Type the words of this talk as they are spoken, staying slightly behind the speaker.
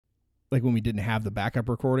like when we didn't have the backup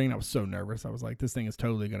recording, I was so nervous. I was like, this thing is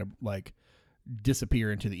totally going to like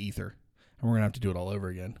disappear into the ether. And we're going to have to do it all over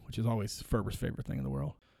again, which is always Ferber's favorite thing in the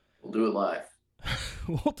world. We'll do it live.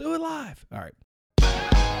 We'll do it live. All right.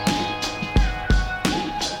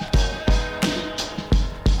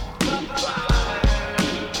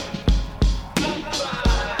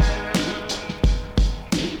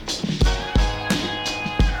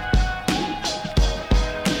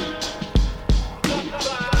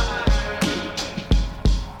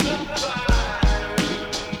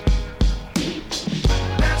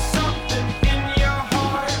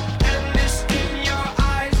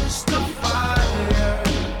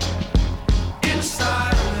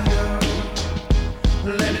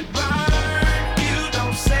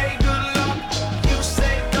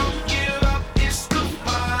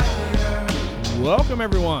 Welcome,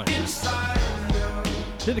 everyone,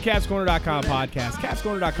 to the CavsCorner.com podcast.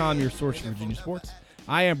 CavsCorner.com, your source for Virginia sports.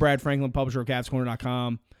 I am Brad Franklin, publisher of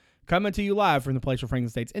CavsCorner.com, coming to you live from the palatial Franklin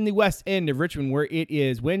Estates in the west end of Richmond, where it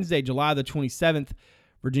is Wednesday, July the 27th.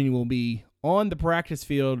 Virginia will be on the practice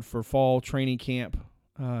field for fall training camp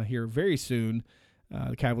here very soon.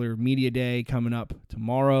 The Cavalier Media Day coming up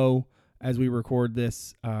tomorrow as we record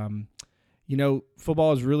this.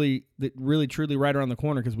 Football is really, truly right around the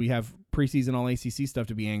corner because we have preseason all ACC stuff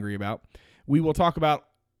to be angry about. We will talk about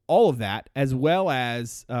all of that, as well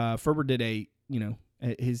as Ferber did he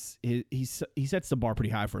sets the bar pretty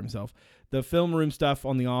high for himself. The film room stuff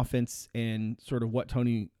on the offense and sort of what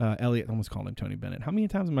Tony Elliott, almost called him Tony Bennett. How many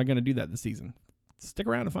times am I going to do that this season? Stick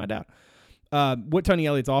around and find out what Tony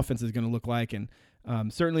Elliott's offense is going to look like. And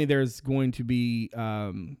certainly there's going to be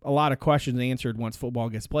a lot of questions answered once football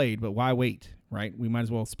gets played, but why wait, right? We might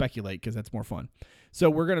as well speculate because that's more fun. So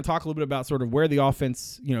we're going to talk a little bit about sort of where the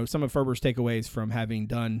offense, some of Ferber's takeaways from having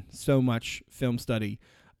done so much film study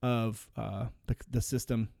of the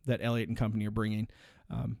system that Elliott and company are bringing.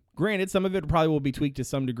 Granted, some of it probably will be tweaked to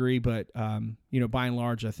some degree, but, by and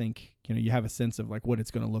large, I think, you have a sense of like what it's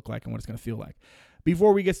going to look like and what it's going to feel like.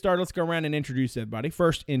 Before we get started, let's go around and introduce everybody.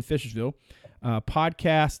 First, in Fishersville,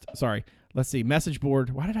 message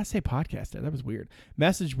board. Why did I say podcast there? That was weird.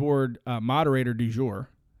 Message board moderator du jour,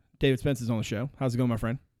 David Spence, is on the show. How's it going, my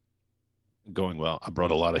friend? Going well. I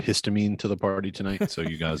brought a lot of histamine to the party tonight, so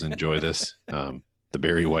you guys enjoy this. The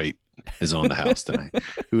Barry White is on the house tonight.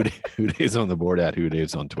 Who Dave's on the board at? Who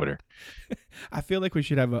Dave's on Twitter? I feel like we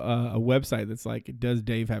should have a website that's like, does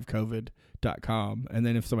Dave have COVID.com? And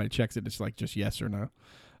then if somebody checks it, it's like just yes or no.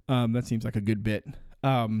 That seems like a good bit.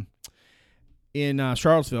 In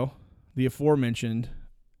Charlottesville, the aforementioned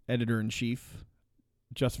editor-in-chief,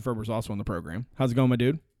 Justin Ferber, is also on the program. How's it going, my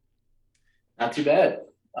dude? Not too bad.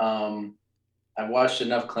 I've watched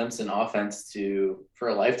enough Clemson offense for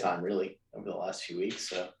a lifetime, really, over the last few weeks.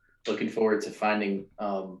 So looking forward to finding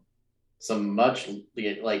some much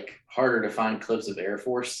harder to find clips of Air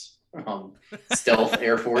Force, stealth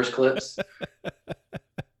Air Force clips.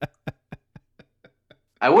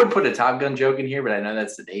 I would put a Top Gun joke in here, but I know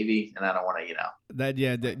that's the Navy, and I don't want to,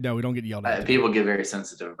 no, we don't get yelled at. People get very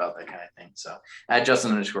sensitive about that kind of thing. So at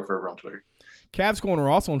Justin_Ferber on Twitter. Cavs Corner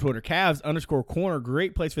also on Twitter. Cavs_Corner.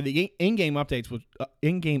 Great place for the in-game updates,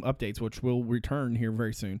 which will return here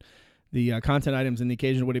very soon. The content items and the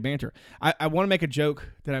occasional witty banter. I want to make a joke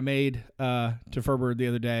that I made to Ferber the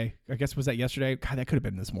other day. I guess was that yesterday? God, that could have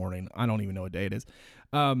been this morning. I don't even know what day it is.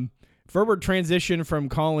 Ferber transitioned from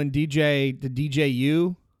calling DJ to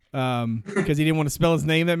DJU because he didn't want to spell his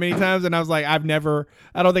name that many times, and I was like, I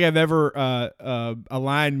don't think I've ever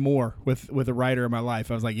aligned more with a writer in my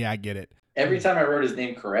life. I was like, yeah, I get it. Every time I wrote his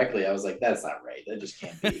name correctly, I was like, that's not right. That just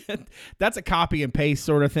can't be. That's a copy and paste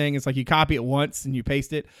sort of thing. It's like you copy it once and you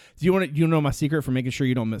paste it. Do you know my secret for making sure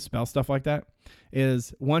you don't misspell stuff like that?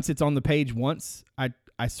 Is once it's on the page once, I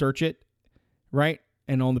search it, right?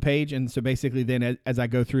 And on the page. And so basically then as I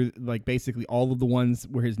go through, like basically all of the ones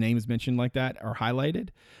where his name is mentioned like that are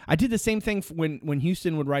highlighted. I did the same thing when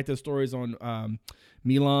Houston would write those stories on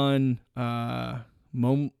Milan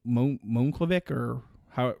Momclovic or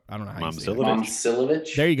how, I don't know how you say it.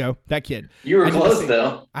 Momcilovic. There you go. That kid. You were close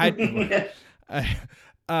though. I did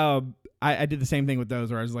the same thing with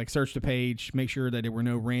those where I was like, search the page, make sure that there were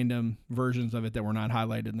no random versions of it that were not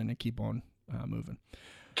highlighted, and then I keep on moving.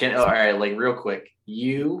 All right, like real quick.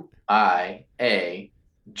 UIAGALELEI.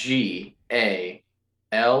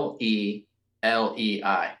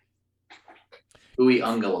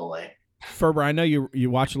 Uiagalelei. Ferber, I know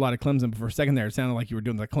you watch a lot of Clemson, but for a second there, it sounded like you were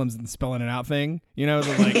doing the Clemson spelling it out thing.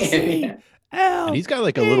 Like C-L. And he's got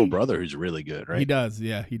like a little brother who's really good, right? He does.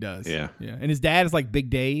 Yeah, he does. Yeah. And his dad is like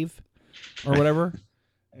Big Dave or whatever.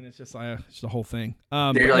 And it's just like it's the whole thing.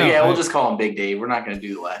 They're like, we'll just call him Big Dave. We're not going to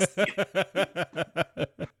do the last.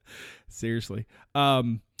 Seriously.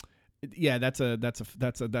 Yeah, that's a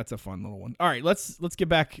fun little one. All right, let's get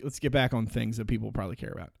back on things that people probably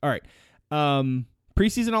care about. All right.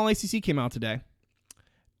 Preseason All ACC came out today.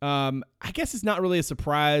 I guess it's not really a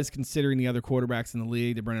surprise considering the other quarterbacks in the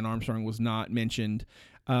league that Brennan Armstrong was not mentioned.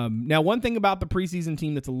 Now, one thing about the preseason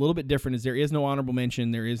team that's a little bit different is there is no honorable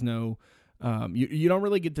mention. There is no you don't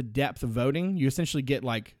really get the depth of voting. You essentially get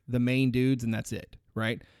like the main dudes and that's it,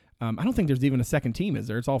 right? I don't think there's even a second team, is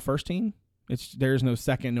there? It's all first team. There's no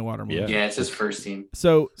second, no honorable mention. Yeah, it's just first team.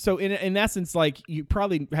 So in essence, like you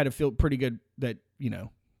probably had to feel pretty good that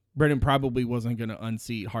Brennan probably wasn't going to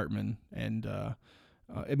unseat Hartman, and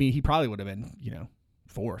I mean he probably would have been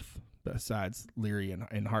fourth besides Leary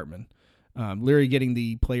and Hartman. Leary getting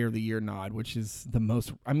the Player of the Year nod, which is the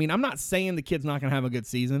most. I mean, I'm not saying the kid's not going to have a good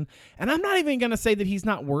season, and I'm not even going to say that he's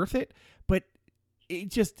not worth it, but it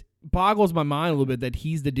just boggles my mind a little bit that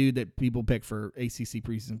he's the dude that people pick for ACC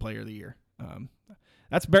preseason Player of the Year.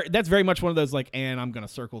 That's very much one of those and I'm going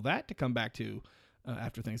to circle that to come back to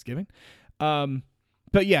after Thanksgiving.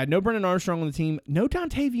 But yeah, no Brennan Armstrong on the team, no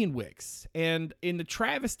Dontavian Wicks. And in the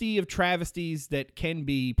travesty of travesties that can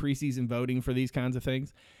be preseason voting for these kinds of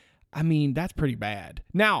things, I mean, that's pretty bad.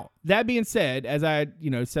 Now, that being said, as I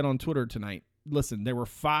said on Twitter tonight, listen, there were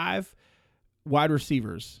 5 wide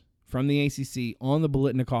receivers from the ACC on the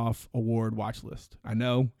Biletnikoff Award watch list. I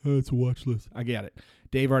know it's a watch list. I get it.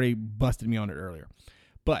 Dave already busted me on it earlier.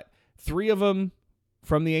 But 3 of them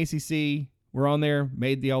from the ACC were on there,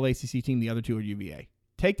 made the All-ACC team. The other 2 are UVA.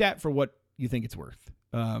 Take that for what you think it's worth.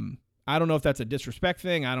 I don't know if that's a disrespect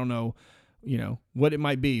thing. I don't know, what it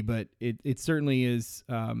might be, but it certainly is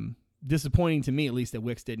disappointing to me, at least, that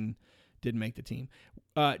Wicks didn't make the team.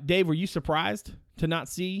 Dave, were you surprised to not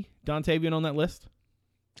see Dontavian on that list?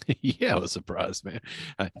 Yeah, I was surprised, man.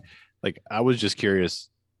 I was just curious.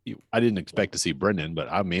 I didn't expect to see Brendan,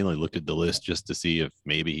 but I mainly looked at the list just to see if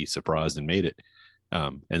maybe he surprised and made it.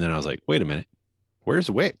 And then I was like, wait a minute,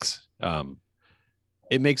 where's Wicks?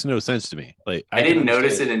 It makes no sense to me. Like I didn't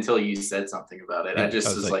notice it until you said something about it. Yeah,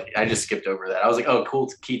 I was like, I just skipped over that. I was like, oh,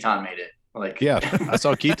 cool, Keaton made it. Yeah, I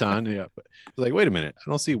saw Keaton. Yeah, but I was like, wait a minute, I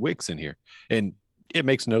don't see Wicks in here, and it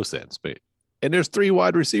makes no sense. And there's 3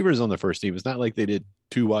 wide receivers on the first team. It's not like they did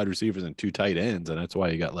 2 wide receivers and 2 tight ends, and that's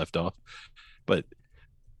why he got left off. But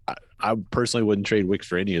I personally wouldn't trade Wicks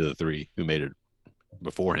for any of the 3 who made it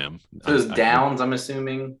before him. So it was Downs, I'm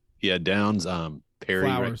assuming. Yeah, Downs, Perry,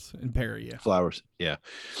 Flowers, right? And Perry, yeah. Flowers, yeah.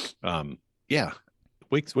 Yeah.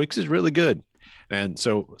 Wicks is really good. And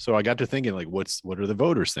so I got to thinking, like, what are the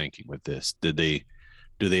voters thinking with this? Do they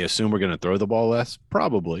assume we're going to throw the ball less?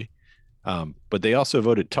 Probably. But they also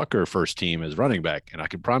voted Tucker first team as running back, and I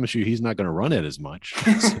can promise you he's not going to run it as much.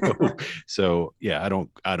 So yeah, I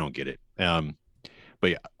don't get it. But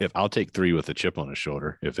yeah, if I'll take 3 with a chip on his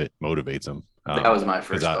shoulder, if it motivates him. That was my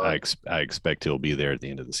first thought. I expect he'll be there at the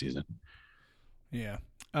end of the season. Yeah.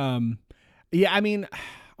 Yeah. I mean,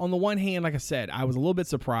 on the one hand, like I said, I was a little bit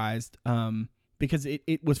surprised because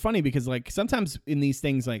it was funny because like sometimes in these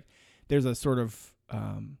things, like there's a sort of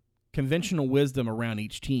conventional wisdom around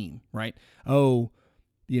each team, right? Oh,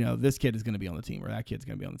 this kid is going to be on the team or that kid's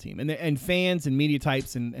going to be on the team. And fans and media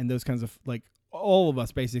types and those kinds of like all of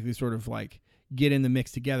us basically sort of like get in the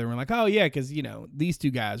mix together. And we're like, oh yeah, because these 2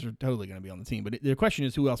 guys are totally going to be on the team. But the question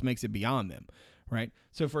is who else makes it beyond them, right?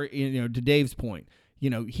 So for to Dave's point,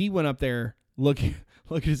 he went up there looking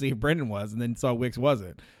to see if Brendan was, and then saw Wicks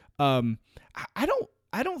wasn't. I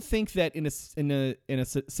don't think that in a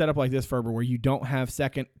setup like this, Ferber, where you don't have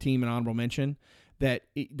second team and honorable mention, that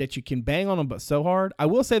you can bang on them, but so hard. I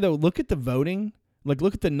will say though, look at the voting,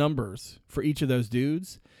 look at the numbers for each of those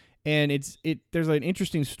dudes. And there's an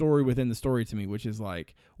interesting story within the story to me, which is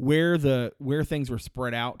like where things were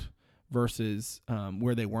spread out versus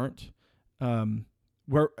where they weren't.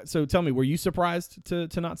 So tell me, were you surprised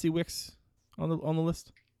to not see Wicks on the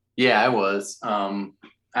list? Yeah, I was.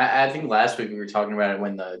 I think last week we were talking about it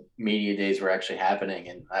when the media days were actually happening,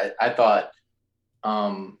 and I thought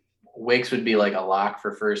Wicks would be like a lock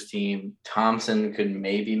for first team. Thompson could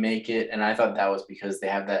maybe make it, and I thought that was because they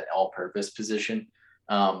have that all-purpose position.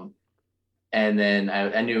 And then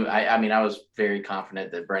I was very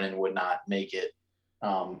confident that Brennan would not make it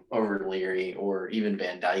over Leary or even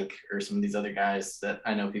Van Dyke or some of these other guys that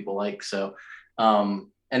I know people like. So, and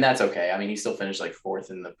that's okay. I mean, he still finished like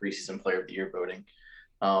 4th in the preseason Player of the Year voting.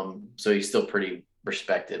 So he's still pretty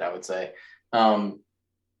respected, I would say.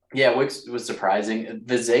 Yeah, Wicks was surprising.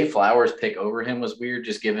 The Zay Flowers pick over him was weird,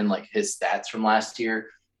 just given like his stats from last year.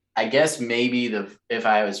 I guess maybe if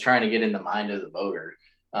I was trying to get in the mind of the voter,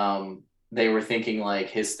 they were thinking like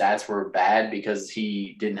his stats were bad because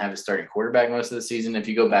he didn't have a starting quarterback most of the season. If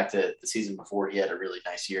you go back to the season before, he had a really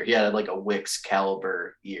nice year. He had like a Wicks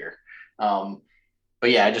caliber year. But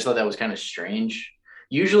yeah, I just thought that was kind of strange.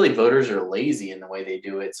 Usually voters are lazy in the way they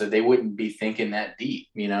do it, so they wouldn't be thinking that deep.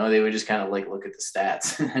 They would just kind of like look at the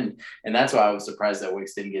stats, and that's why I was surprised that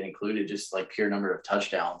Wicks didn't get included, just like pure number of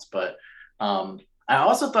touchdowns. But I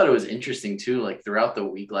also thought it was interesting too, like throughout the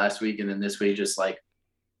week last week and then this week, just like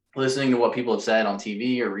listening to what people have said on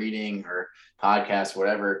TV or reading or podcasts,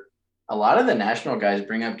 whatever. A lot of the national guys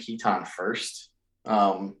bring up Keaton first.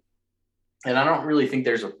 And I don't really think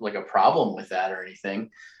there's a problem with that or anything,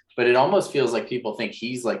 but it almost feels like people think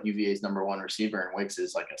he's like UVA's number one receiver and Wicks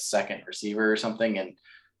is like a second receiver or something. And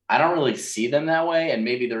I don't really see them that way. And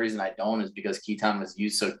maybe the reason I don't is because Keaton was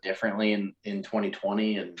used so differently in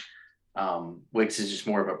 2020. And Wicks is just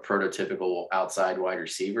more of a prototypical outside wide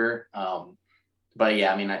receiver. But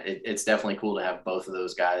yeah, I mean, it's definitely cool to have both of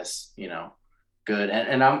those guys, good.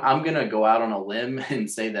 And I'm going to go out on a limb and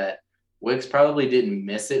say that Wicks probably didn't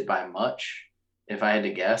miss it by much. If I had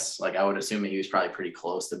to guess, like I would assume that he was probably pretty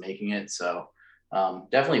close to making it. So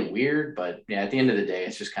definitely weird, but yeah, at the end of the day,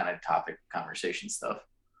 it's just kind of topic conversation stuff.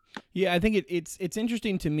 Yeah, I think it's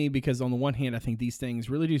interesting to me because on the one hand, I think these things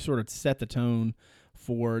really do sort of set the tone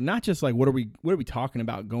for not just like what are we talking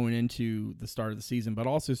about going into the start of the season, but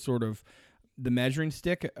also sort of the measuring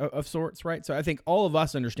stick of sorts, right? So I think all of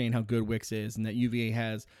us understand how good Wicks is and that UVA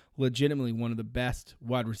has legitimately one of the best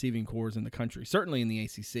wide receiving cores in the country, certainly in the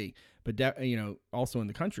ACC, but also in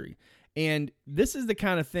the country. And this is the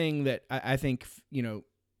kind of thing that I think,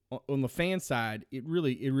 on the fan side, it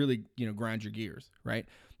really grinds your gears, right?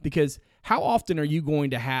 Because how often are you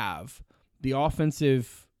going to have the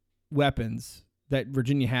offensive weapons that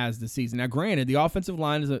Virginia has this season? Now, granted, the offensive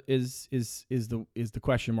line is the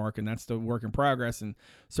question mark, and that's the work in progress, and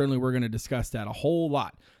certainly we're going to discuss that a whole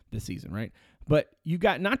lot this season, right? But you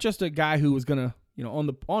got not just a guy who was going to,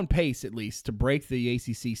 on pace at least to break the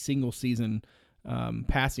ACC single season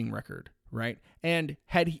passing record, right? And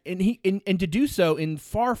to do so in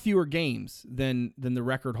far fewer games than the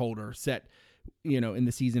record holder set, in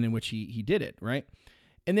the season in which he did it, right?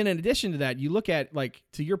 And then in addition to that, you look at, like,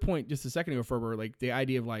 to your point just a second ago, Ferber, like the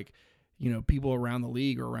idea of like, people around the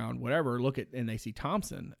league or around whatever look at and they see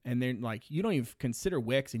Thompson and they're like, you don't even consider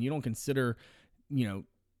Wicks and you don't consider,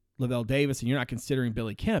 Lavelle Davis and you're not considering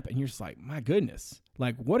Billy Kemp. And you're just like, my goodness,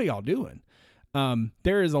 like, what are y'all doing?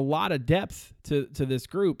 There is a lot of depth to this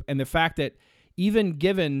group. And the fact that even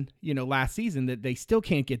given, last season that they still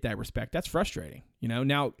can't get that respect, that's frustrating.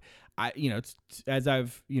 Now as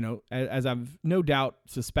I've no doubt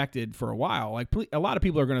suspected for a while, like a lot of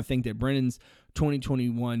people are going to think that Brennan's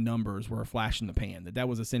 2021 numbers were a flash in the pan, that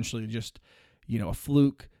was essentially just, a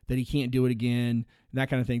fluke, that he can't do it again, that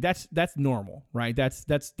kind of thing. That's normal, right?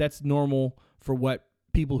 That's normal for what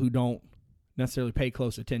people who don't necessarily pay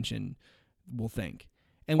close attention will think.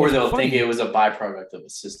 Or they'll think it was a byproduct of a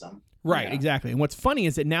system. Right, Yeah. Exactly. And what's funny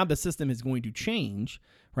is that now the system is going to change,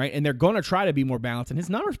 right? And they're going to try to be more balanced. And his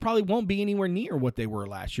numbers probably won't be anywhere near what they were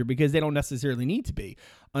last year because they don't necessarily need to be.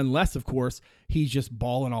 Unless, of course, he's just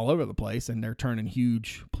balling all over the place and they're turning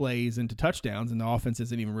huge plays into touchdowns and the offense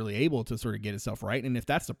isn't even really able to sort of get itself right. And if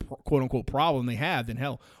that's the quote-unquote problem they have, then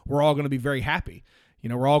hell, we're all going to be very happy.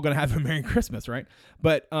 We're all going to have a Merry Christmas, right?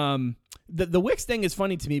 But the Wicks thing is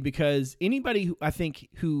funny to me because anybody who I think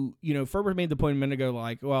Ferber made the point a minute ago,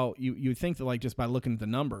 like, well, you think that like just by looking at the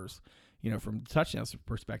numbers, from the touchdowns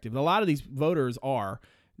perspective, a lot of these voters are,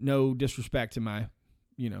 no disrespect to my,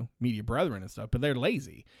 media brethren and stuff, but they're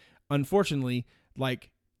lazy. Unfortunately, like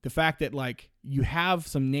the fact that like you have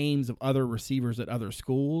some names of other receivers at other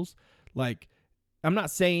schools, like I'm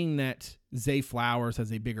not saying that Zay Flowers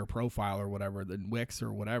has a bigger profile or whatever than Wicks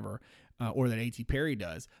or whatever, or that A.T. Perry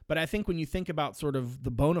does. But I think when you think about sort of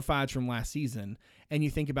the bona fides from last season and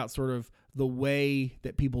you think about sort of the way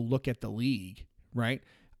that people look at the league, right,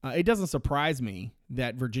 it doesn't surprise me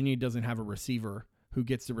that Virginia doesn't have a receiver who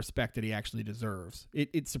gets the respect that he actually deserves.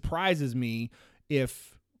 It surprises me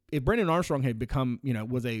if Brendan Armstrong had become,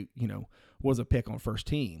 was a pick on first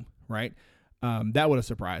team, right, that would have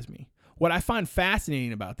surprised me. What I find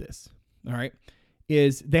fascinating about this, all right,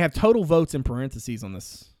 is they have total votes in parentheses on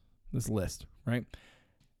this list, right?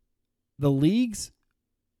 The league's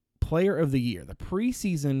player of the year, the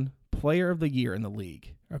preseason player of the year in the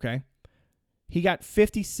league, okay? He got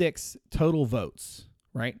 56 total votes,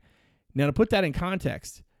 right? Now, to put that in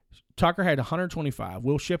context, Tucker had 125.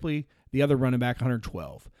 Will Shipley, the other running back,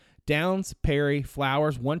 112. Downs, Perry,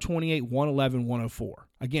 Flowers, 128, 111, 104.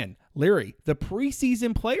 Again, Leary, the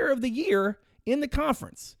preseason player of the year in the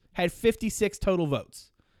conference, had 56 total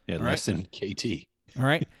votes. Yeah, All less than KT. All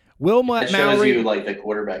right. Will That shows Mallory, you like the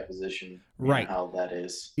quarterback position, right? How that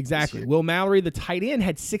is Exactly. Will Mallory, the tight end,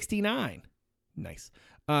 had 69. Nice.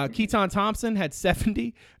 Keaton Thompson had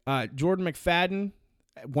 70. Jordan McFadden,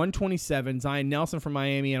 127. Zion Nelson from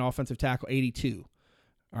Miami, an offensive tackle, 82.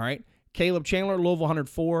 All right. Caleb Chandler, Louisville,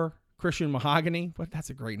 104. Christian Mahogany, that's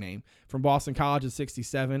a great name, from Boston College at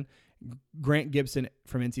 67. Grant Gibson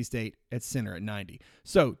from NC State at center at 90.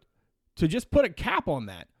 So to just put a cap on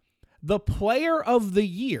that, the player of the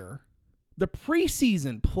year, the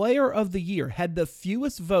preseason player of the year, had the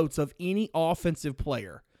fewest votes of any offensive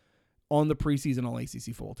player on the preseason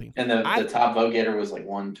All-ACC full team. And the top vote getter was like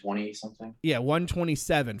 120 something? Yeah,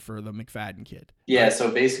 127 for the McFadden kid. Yeah, so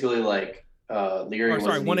basically like Leary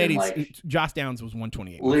sorry, wasn't 180. even like, Josh Downs was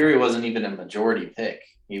 128. Leary wasn't even a majority pick.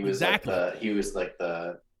 He was exactly. he was like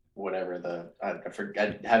the whatever I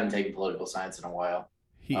haven't taken political science in a while.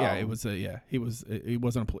 It was a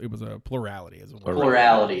plurality as well.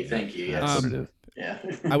 Plurality, thank you. Yes. Yeah.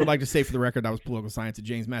 I would like to say for the record that was political science at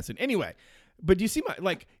James Madison. Anyway, but do you see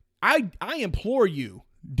I implore you,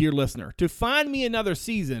 dear listener, to find me another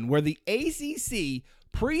season where the ACC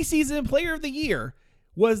preseason player of the year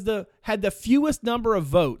had the fewest number of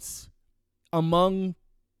votes among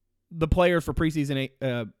the players for preseason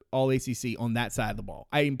All ACC on that side of the ball.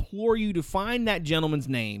 I implore you to find that gentleman's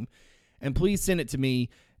name and please send it to me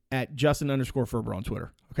at Justin_Ferber on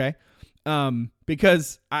Twitter. Okay.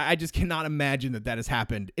 Because I just cannot imagine that has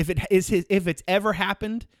happened. If it's ever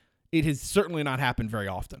happened, it has certainly not happened very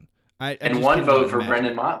often. And one vote for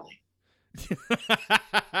Brendan Motley.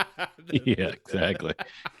 Yeah, exactly.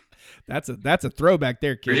 That's a throwback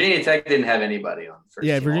there, kid. Virginia Tech didn't have anybody on first.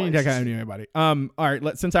 Yeah, Virginia Tech didn't have anybody. All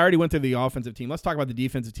right, since I already went through the offensive team, let's talk about the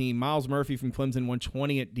defensive team. Miles Murphy from Clemson,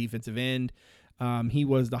 120 at defensive end. He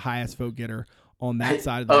was the highest vote getter on that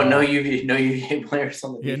side of the ball. No UVA players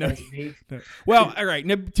on the defensive team. No. Well, all right.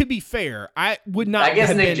 Now, to be fair, I would not. I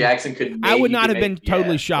guess Nick Jackson could. I would not have been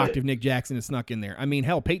totally shocked if Nick Jackson had snuck in there. I mean,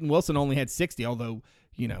 hell, Peyton Wilson only had 60, although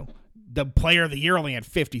the player of the year only had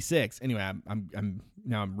 56. Anyway, I'm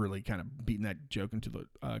really kind of beating that joke into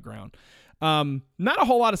the ground. Not a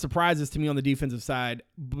whole lot of surprises to me on the defensive side.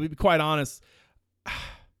 But to be quite honest,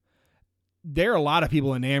 there are a lot of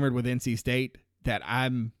people enamored with NC State that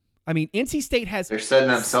NC State has. They're setting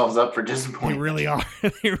themselves up for disappointment. They really are.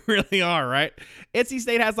 They really are, right? NC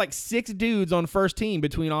State has like 6 dudes on first team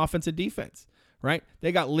between offense and defense, right?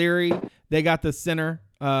 They got Leary. They got the center,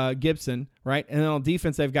 Gibson, right? And then on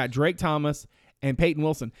defense, they've got Drake Thomas and Peyton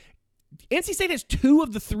Wilson. NC State has 2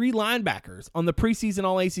 of the 3 linebackers on the preseason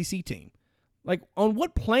All-ACC team. Like, on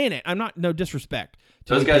what planet? No disrespect.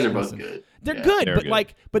 Those guys are both good. They're good,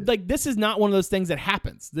 but this is not one of those things that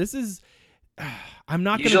happens. This is. I'm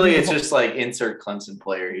not. Usually, it's just like insert Clemson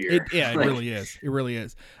player here. It really is. It really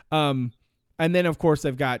is. And then of course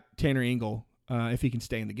they've got Tanner Engel, if he can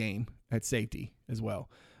stay in the game at safety as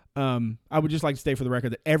well. I would just like to state for the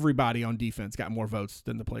record that everybody on defense got more votes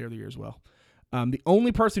than the player of the year as well. The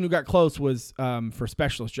only person who got close was for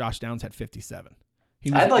specialist. Josh Downs had 57.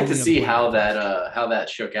 I'd like to see how that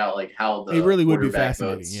shook out, like how the it really would be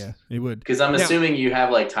fascinating. Votes. Yeah, it would. Because I'm assuming you have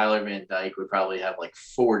like Tyler Van Dyke would probably have like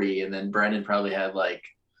 40, and then Brennan probably had like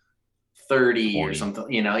 30 or something.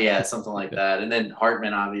 Something like that. And then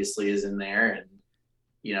Hartman obviously is in there, and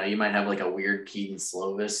you might have like a weird Keaton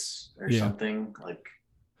Slovis or something like.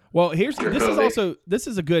 Well, this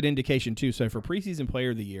is a good indication too. So for preseason player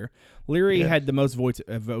of the year, Leary had the most votes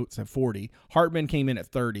at 40. Hartman came in at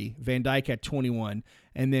 30. Van Dyke had 21,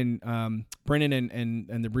 and then Brennan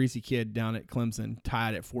and the Breezy kid down at Clemson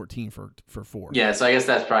tied at 14 for 4. Yeah, so I guess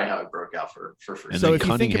that's probably how it broke out for first. And so then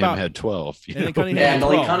Cunningham had 12. And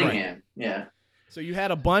Malik Cunningham. Right. Yeah. So you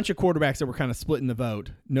had a bunch of quarterbacks that were kind of splitting the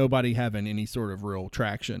vote. Nobody having any sort of real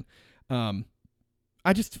traction. I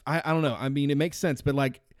don't know. I mean, it makes sense, but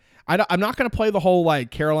like. I'm not going to play the whole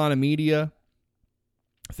like Carolina media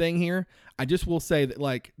thing here. I just will say that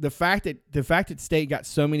like the fact that State got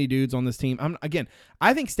so many dudes on this team.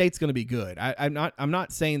 I think State's going to be good. I'm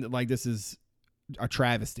not saying that like this is a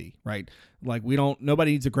travesty, right? Like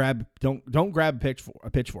nobody needs to don't grab a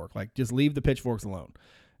pitchfork. Like just leave the pitchforks alone.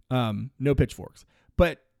 No pitchforks.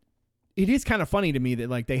 But it is kind of funny to me that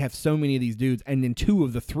like they have so many of these dudes and then 2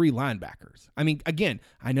 of the 3 linebackers. I mean, again,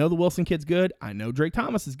 I know the Wilson kid's good. I know Drake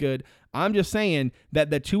Thomas is good. I'm just saying that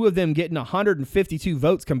the 2 of them getting 152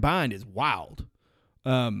 votes combined is wild.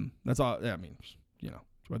 That's all. I mean,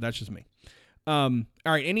 well, that's just me. All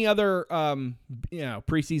right. Any other,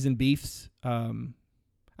 preseason beefs?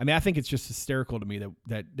 I think it's just hysterical to me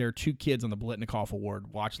that there are 2 kids on the Blitnikoff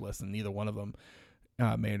Award watch list and neither one of them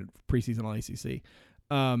made preseason on ACC.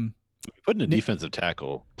 Putting a defensive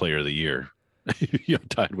tackle player of the year,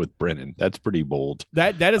 tied with Brennan. That's pretty bold.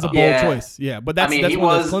 That is a bold choice. Yeah, but that's he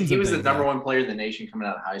one was of those he was things, the number one player in the nation coming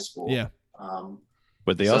out of high school. Yeah.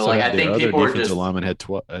 But they also had their other defensive lineman had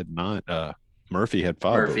not. Murphy had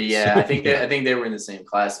 5. Murphy, votes. Yeah, I think they were in the same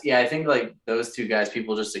class. Yeah, I think like those two guys,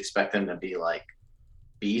 people just expect them to be like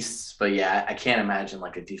beasts. But yeah, I can't imagine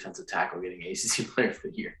like a defensive tackle getting ACC Player of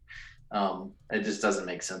the Year. It just doesn't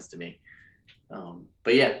make sense to me.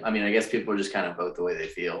 But yeah, I mean, I guess people just kind of vote the way they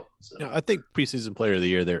feel. So I think preseason Player of the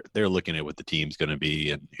Year, they're looking at what the team's going to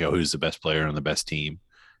be and who's the best player on the best team.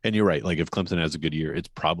 And you're right. Like if Clemson has a good year, it's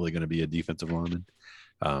probably going to be a defensive lineman.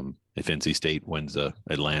 If NC State wins the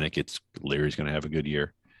Atlantic, Leary's going to have a good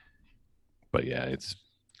year. But yeah, it's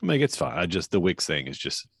fine. The Wicks thing is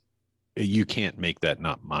just, you can't make that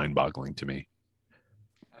not mind-boggling to me.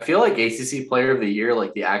 I feel like ACC Player of the Year,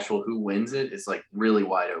 like the actual who wins it, is like really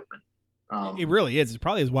wide open. It really is. It's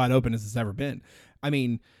probably as wide open as it's ever been. I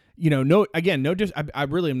mean, I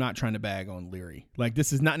really am not trying to bag on Leary. Like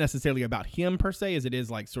this is not necessarily about him per se, as it is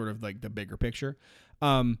like sort of like the bigger picture.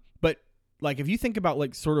 But like if you think about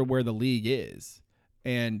like sort of where the league is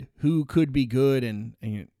and who could be good and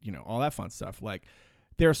all that fun stuff, like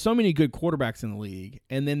there are so many good quarterbacks in the league,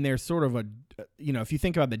 and then there's sort of if you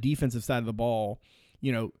think about the defensive side of the ball,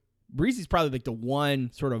 Breezy's probably like the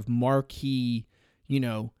one sort of marquee,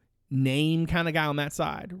 name kind of guy on that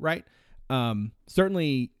side, right?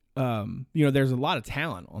 Certainly, there's a lot of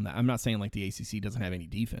talent on that. I'm not saying like the ACC doesn't have any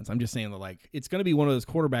defense. I'm just saying that like it's going to be one of those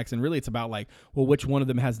quarterbacks, and really it's about like, well, which one of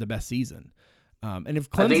them has the best season? And if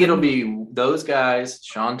Clemson, I think it'll be those guys,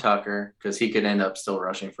 Sean Tucker, because he could end up still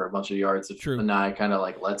rushing for a bunch of yards if Benai kind of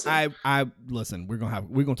like lets it. I listen. We're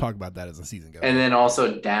gonna talk about that as the season goes. And then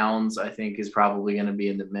also Downs, I think, is probably going to be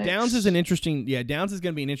in the mix. Downs is Downs is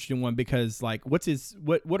going to be an interesting one because like, what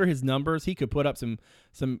are his numbers? He could put up some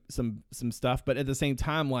stuff, but at the same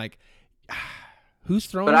time, like, who's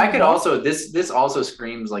throwing? But I could also this also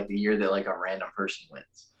screams like the year that like a random person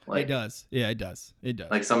wins. Like, it does. Yeah, it does. It does.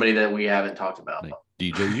 Like somebody that we haven't talked about. Like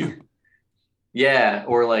DJU. Yeah,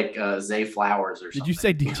 or like Zay Flowers or something. Did you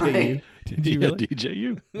say DJU? Did you really?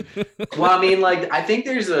 DJU. Well, I mean, like, I think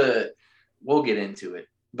we'll get into it,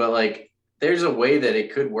 but like, there's a way that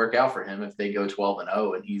it could work out for him if they go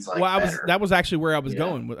 12-0 and he's like, that was actually where I was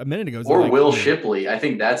going a minute ago. Or like, Will Shipley. I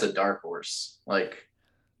think that's a dark horse. Like,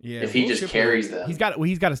 yeah, if he just carries them. He's got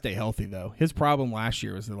to stay healthy though. His problem last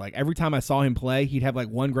year was that like every time I saw him play, he'd have like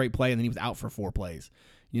one great play and then he was out for 4 plays.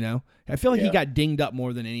 I feel like he got dinged up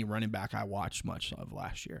more than any running back I watched much of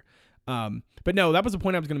last year. But no, that was the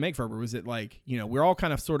point I was going to make, Ferber, was that like, we're all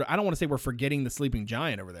kind of sort of, I don't want to say we're forgetting the sleeping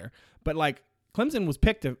giant over there, but like Clemson was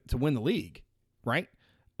picked to win the league, right?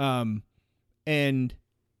 And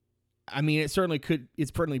I mean, it's certainly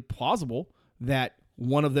plausible that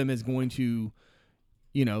one of them is going to,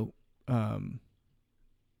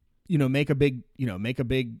 make a big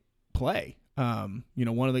play. One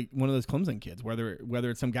of those Clemson kids, whether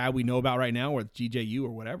it's some guy we know about right now or it's GJU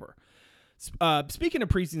or whatever. Speaking of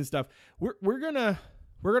preseason stuff, we're gonna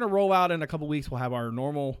roll out in a couple weeks. We'll have our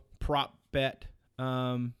normal prop bet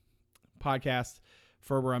podcast.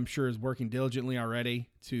 Ferber, I'm sure, is working diligently already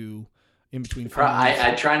to in between.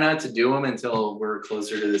 I try not to do them until we're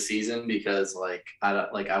closer to the season because I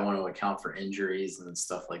want to account for injuries and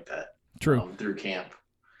stuff like that. True. Through camp.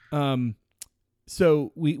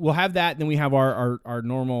 So we'll have that. Then we have our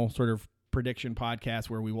normal sort of prediction podcast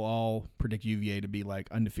where we will all predict UVA to be like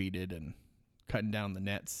undefeated and cutting down the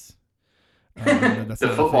nets.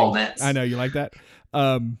 The football nets. I know you like that.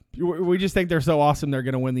 We just think they're so awesome. They're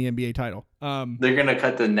going to win the NBA title. They're going to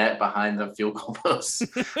cut the net behind the field goal post.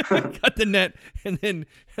 Cut the net and then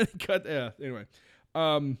cut. Anyway.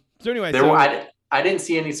 I didn't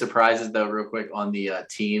see any surprises though. Real quick on the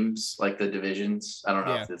teams, like the divisions. I don't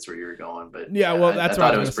know if that's where you were going, but that's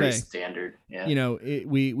what I was pretty say. Standard. Yeah.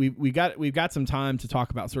 We've got some time to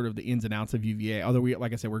talk about sort of the ins and outs of UVA. Although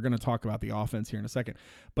like I said, we're going to talk about the offense here in a second.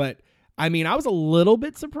 But I mean, I was a little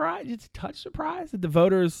bit surprised, just a touch surprised that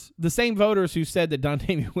the same voters who said that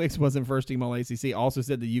Dante Wicks wasn't first team All ACC, also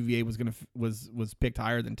said that UVA was picked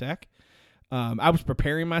higher than Tech. I was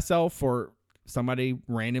preparing myself for somebody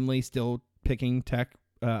randomly still picking Tech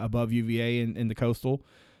above UVA in the Coastal,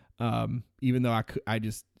 even though I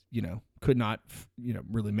just could not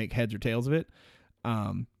really make heads or tails of it.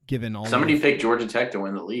 Given all somebody picked Georgia Tech to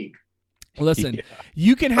win the league. Listen,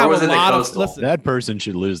 you can have a lot of listen. That person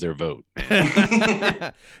should lose their vote.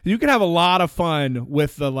 You can have a lot of fun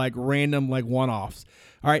with the like random like one-offs.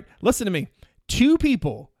 All right, listen to me. Two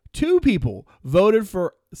people voted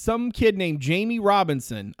for some kid named Jamie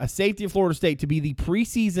Robinson, a safety of Florida State, to be the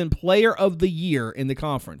preseason player of the year in the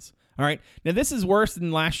conference. All right. Now this is worse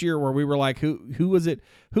than last year where we were like, who was it?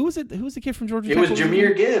 Who was it? Who was the kid from Georgia Tech? It was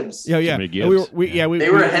Jahmyr Gibbs. Yeah. Jahmyr Gibbs. They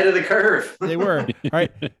were ahead of the curve. They were. All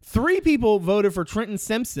right. 3 people voted for Trenton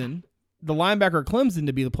Simpson, the linebacker of Clemson,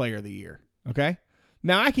 to be the player of the year. Okay.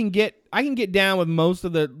 Now I can get down with most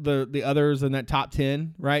of the others in that top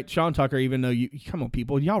 10, right? Sean Tucker, even though come on,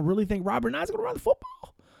 people, y'all really think Robert Knight's gonna run the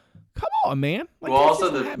football? Come on, man. Well,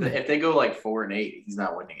 also if they go like 4-8, he's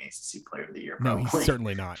not winning ACC Player of the Year. Probably. No, he's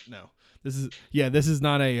certainly not. No, this is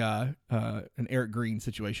not an Eric Green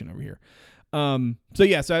situation over here. So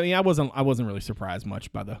I mean, I wasn't really surprised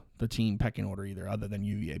much by the team pecking order either, other than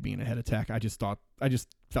UVA being ahead of Tech. I just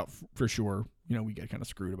felt for sure, we get kind of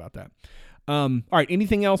screwed about that. All right,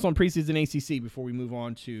 anything else on preseason ACC before we move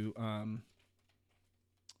on to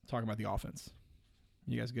talking about the offense?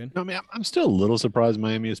 You guys good? No, man, I'm still a little surprised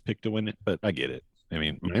Miami has picked to win it, but I get it. I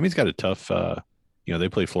mean, Miami's got a tough, they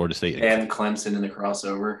play Florida State and Clemson in the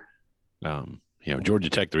crossover. Georgia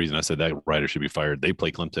Tech, the reason I said that writer should be fired, they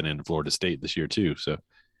play Clemson and Florida State this year too. So,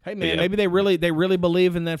 hey man, maybe they really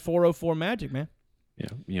believe in that 404 magic, man.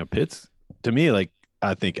 Yeah, Pitt's, to me, like,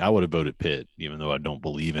 I think I would have voted Pitt, even though I don't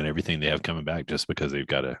believe in everything they have coming back, just because they've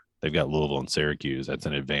got Louisville and Syracuse. That's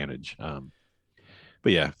an advantage.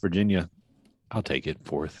 But yeah, Virginia, I'll take it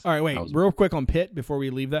 4th. All right, wait, real quick on Pitt before we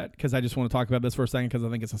leave that, because I just want to talk about this for a second because I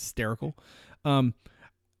think it's hysterical. All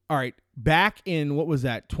right, back in, what was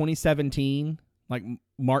that, 2017, like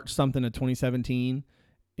March something of 2017,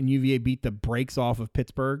 and UVA beat the brakes off of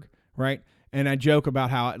Pittsburgh, right? And I joke about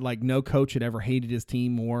how, like, no coach had ever hated his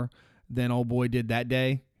team more than old boy did that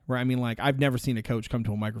day, right? I mean, like, I've never seen a coach come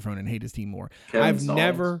to a microphone and hate his team more. I have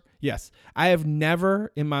never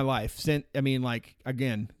in my life what's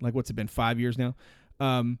it been, 5 years now?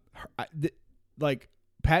 Like,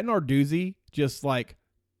 Pat Narduzzi just, like,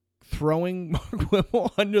 throwing Mark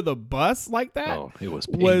Whipple under the bus like that. Oh, it was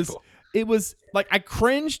painful. It was like, I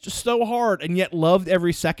cringed so hard and yet loved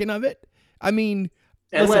every second of it. I mean,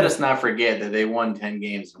 and let us not forget that they won 10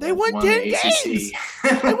 games. They won 10 games.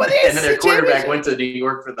 They won the and then their quarterback went to New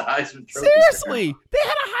York for the Heisman Trophy. Seriously, they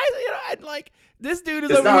had a Heisman. Like, this dude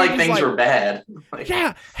is. It's not like things were bad.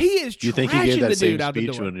 Yeah, he is. Do you think he gave that same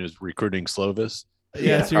speech when he was recruiting Slovis?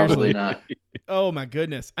 Yeah, seriously. Probably not. Oh my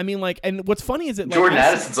goodness. I mean, like, and what's funny is that, like, Jordan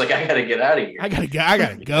Addison's like, I gotta get out of here. I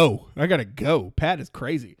gotta go. Pat is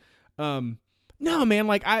crazy. No, man,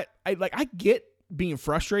 like, I get being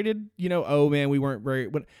frustrated, oh man, we weren't very,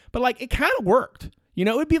 but like, it kind of worked.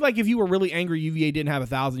 It'd be like if you were really angry UVA didn't have a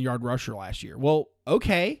 1,000-yard rusher last year. Well,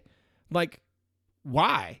 okay, like,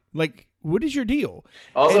 why? Like, what is your deal?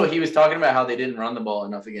 Also, he was talking about how they didn't run the ball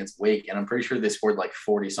enough against Wake, and I'm pretty sure they scored like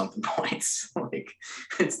 40-something points. Like,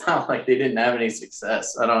 it's not like they didn't have any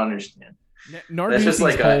success. I don't understand. That's just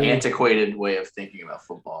like an antiquated way of thinking about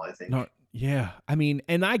football, I think. Yeah, I mean,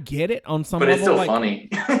 and I get it on some but level. But it's still funny.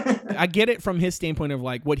 I get it from his standpoint of,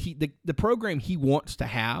 like, what the program he wants to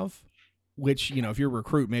have, which, if you're a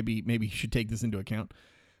recruit, maybe you should take this into account.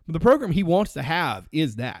 But the program he wants to have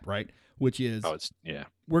is that, right? Which is,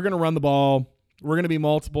 we're going to run the ball. We're going to be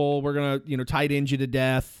multiple. We're going to, tight end you to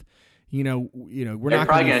death. We're not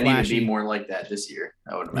probably going to need to be more like that this year,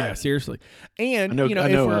 I would imagine. Yeah, seriously. And,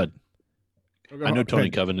 I know Tony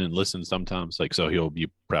Covenant listens sometimes, like, so he'll be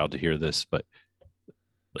proud to hear this, but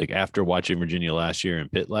like, after watching Virginia last year and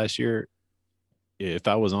Pitt last year, if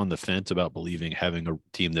I was on the fence about believing having a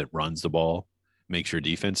team that runs the ball makes your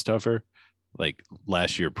defense tougher, like,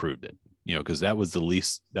 last year proved it, because they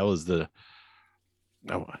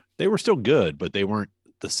were still good, but they weren't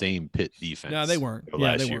the same Pitt defense. No, they weren't.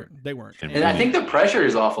 Yeah, they weren't. And I think the pressure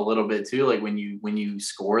is off a little bit too. Like, when you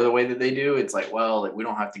score the way that they do, it's like, well, like, we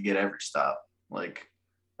don't have to get every stop. Like,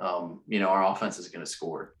 our offense is going to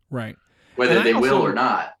score, right? Whether they will or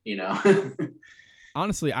not,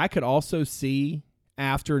 Honestly, I could also see,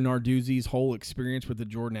 after Narduzzi's whole experience with the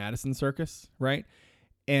Jordan Addison circus, right?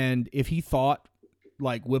 And if he thought,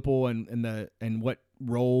 like, Whipple and what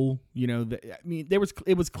role,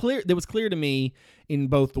 it was clear to me in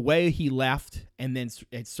both the way he left and then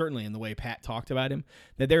it's certainly in the way Pat talked about him,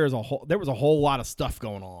 that there was a whole lot of stuff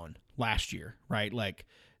going on last year, right? Like,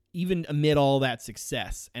 even amid all that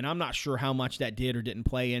success. And I'm not sure how much that did or didn't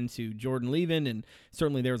play into Jordan leaving, and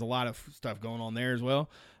certainly there was a lot of stuff going on there as well.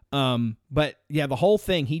 But yeah, the whole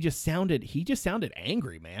thing, he just sounded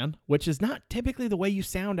angry, man, which is not typically the way you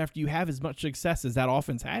sound after you have as much success as that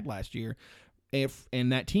offense had last year,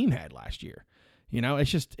 and that team had last year.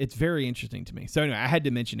 It's very interesting to me. So anyway, I had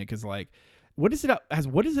to mention it because, like, what is it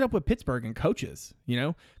up with Pittsburgh and coaches?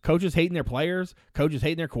 Coaches hating their players, coaches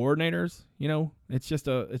hating their coordinators. It's just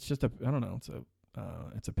a I don't know.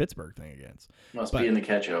 It's a Pittsburgh thing against. Must be in the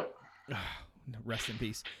catch-up. Rest in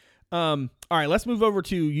peace. All right, let's move over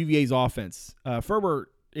to UVA's offense. Ferber,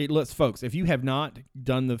 folks, if you have not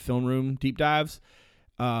done the film room deep dives,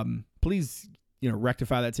 please,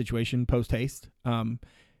 rectify that situation post haste.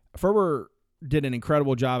 Ferber did an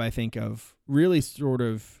incredible job, I think, of really sort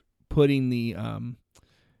of putting the,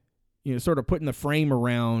 putting the frame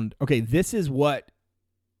around, okay, this is what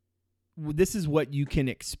you can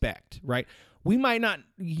expect, right? We might not,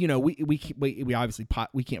 we obviously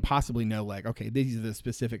we can't possibly know, like, okay, these are the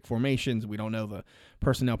specific formations. We don't know the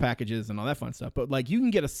personnel packages and all that fun stuff. But like, you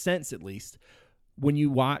can get a sense, at least when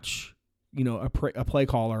you watch, a play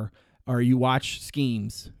caller, or you watch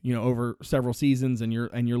schemes, over several seasons, and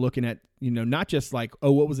you're looking at, not just like,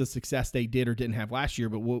 oh, what was the success they did or didn't have last year,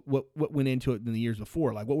 but what went into it in the years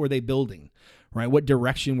before? Like, what were they building, right? What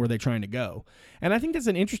direction were they trying to go? And I think that's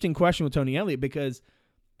an interesting question with Tony Elliott, because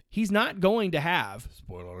he's not going to have,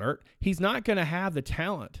 spoiler alert, he's not going to have the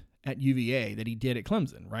talent at UVA that he did at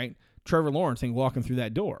Clemson, right? Trevor Lawrence ain't walking through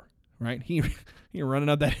that door, right? He running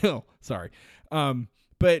up that hill. Sorry.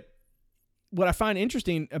 But what I find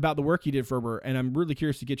interesting about the work he did, Ferber, and I'm really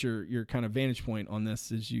curious to get your kind of vantage point on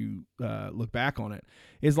this as you look back on it,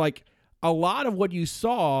 is like a lot of what you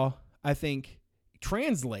saw, I think,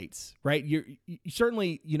 translates, right? You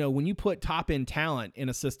certainly, when you put top end talent in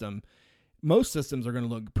a system, most systems are going to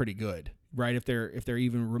look pretty good, right? If they're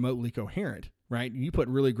even remotely coherent, right? You put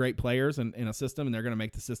really great players in a system, and they're going to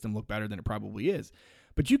make the system look better than it probably is.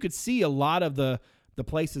 But you could see a lot of the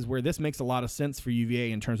places where this makes a lot of sense for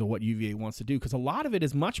UVA in terms of what UVA wants to do, because a lot of it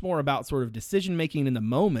is much more about sort of decision making in the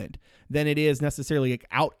moment than it is necessarily like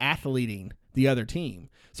out athleting the other team.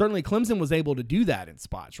 Certainly Clemson was able to do that in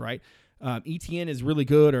spots, right? ETN is really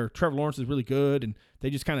good, or Trevor Lawrence is really good, and they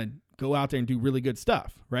just kind of go out there and do really good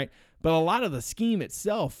stuff, right? But a lot of the scheme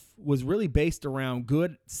itself was really based around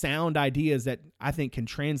good, sound ideas that I think can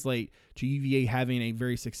translate to UVA having a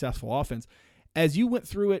very successful offense. As you went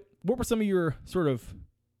through it, what were some of your sort of,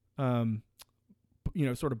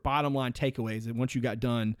 sort of bottom line takeaways, and once you got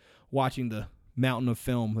done watching the mountain of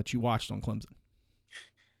film that you watched on Clemson?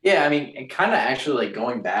 Yeah, I mean, and kind of actually like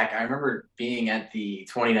going back, I remember being at the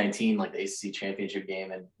 2019 like the ACC championship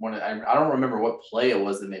game, and I don't remember what play it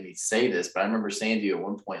was that made me say this, but I remember saying to you at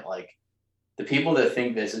one point, like, the people that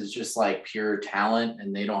think this is just like pure talent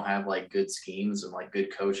and they don't have like good schemes and like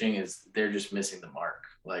good coaching, they're just missing the mark.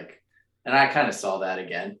 Like, and I kind of saw that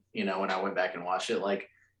again, when I went back and watched it. Like,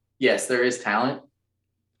 yes, there is talent,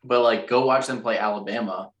 but like, go watch them play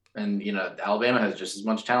Alabama. And, Alabama has just as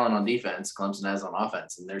much talent on defense Clemson has on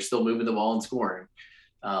offense, and they're still moving the ball and scoring.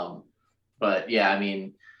 But yeah, I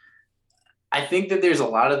mean, I think that there's a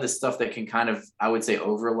lot of the stuff that can kind of, I would say,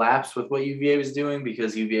 overlaps with what UVA was doing,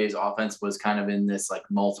 because UVA's offense was kind of in this like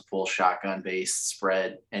multiple shotgun based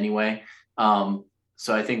spread anyway.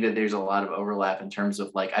 So I think that there's a lot of overlap in terms of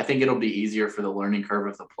like, I think it'll be easier for the learning curve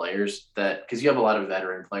of the players, that because you have a lot of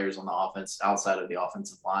veteran players on the offense outside of the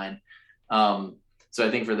offensive line. So I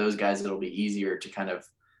think for those guys, it'll be easier to kind of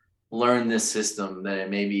learn this system than it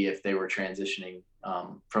may be if they were transitioning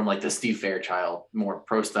from like the Steve Fairchild, more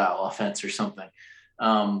pro style offense or something.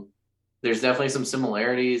 There's definitely some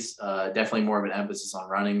similarities, definitely more of an emphasis on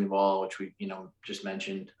running the ball, which we, just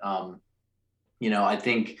mentioned. I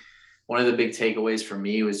think one of the big takeaways for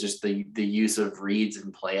me was just the use of reads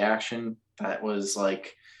and play action. That was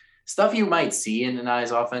like stuff you might see in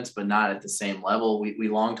Denai's offense, but not at the same level. We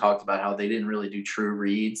long talked about how they didn't really do true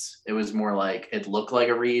reads. It was more like it looked like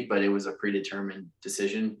a read, but it was a predetermined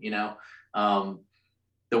decision,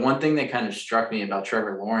 The one thing that kind of struck me about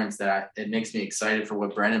Trevor Lawrence it makes me excited for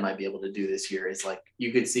what Brennan might be able to do this year is like,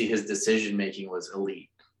 you could see his decision-making was elite.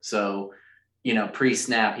 So,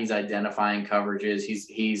 pre-snap, he's identifying coverages.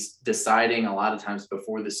 He's deciding a lot of times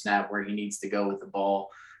before the snap where he needs to go with the ball,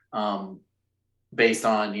 based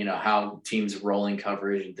on, how teams rolling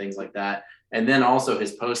coverage and things like that. And then also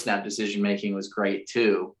his post-snap decision-making was great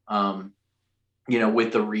too,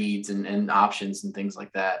 with the reads and options and things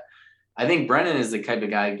like that. I think Brennan is the type of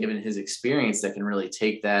guy, given his experience, that can really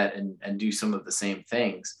take that and do some of the same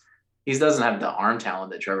things. He doesn't have the arm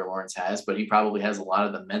talent that Trevor Lawrence has, but he probably has a lot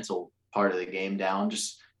of the mental part of the game down,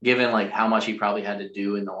 just given like how much he probably had to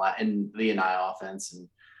do in the Anaya offense and,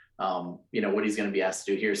 what he's going to be asked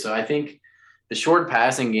to do here. So I think the short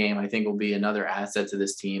passing game, I think, will be another asset to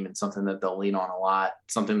this team and something that they'll lean on a lot,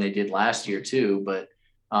 something they did last year too. But,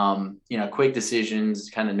 quick decisions,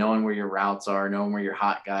 kind of knowing where your routes are, knowing where your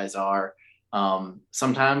hot guys are.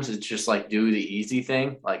 Sometimes it's just like do the easy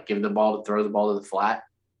thing, like throw the ball to the flat,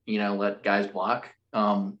 let guys block.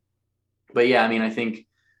 But yeah, I mean, I think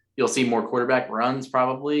you'll see more quarterback runs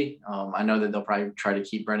probably. I know that they'll probably try to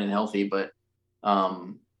keep Brennan healthy, but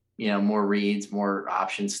more reads, more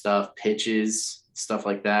option stuff, pitches, stuff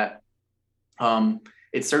like that.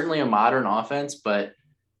 It's certainly a modern offense, but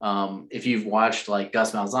if you've watched like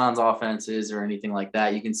Gus Malzahn's offenses or anything like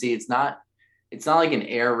that, you can see it's not like an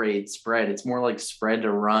air raid spread. It's more like spread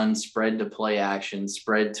to run, spread to play action,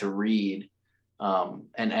 spread to read.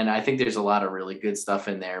 And I think there's a lot of really good stuff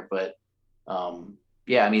in there, but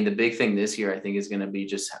yeah, I mean, the big thing this year, I think, is going to be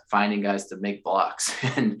just finding guys to make blocks.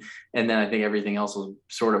 and then I think everything else will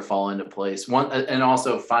sort of fall into place. And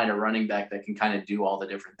also find a running back that can kind of do all the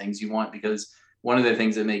different things you want, because one of the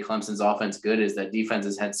things that made Clemson's offense good is that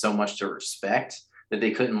defenses had so much to respect that they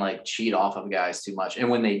couldn't like cheat off of guys too much. And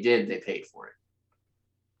when they did, they paid for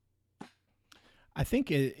it. I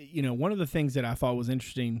think, one of the things that I thought was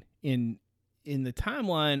interesting in the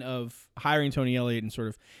timeline of hiring Tony Elliott and sort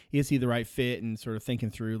of, is he the right fit, and sort of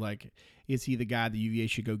thinking through, like, is he the guy that UVA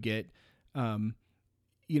should go get?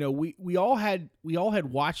 We all had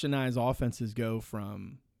watched the Nine's offenses go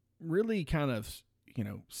from really kind of,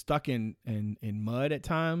 stuck in mud at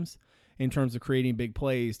times in terms of creating big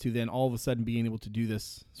plays, to then all of a sudden being able to do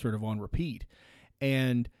this sort of on repeat.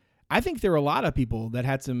 And I think there were a lot of people that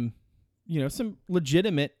had some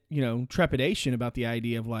legitimate, trepidation about the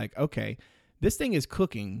idea of like, okay, this thing is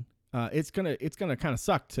cooking. It's gonna kind of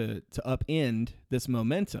suck to upend this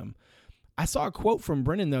momentum. I saw a quote from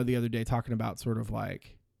Brennan though the other day talking about sort of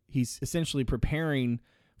like he's essentially preparing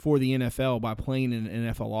for the NFL by playing in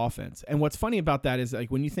an NFL offense. And what's funny about that is like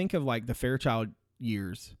when you think of like the Fairchild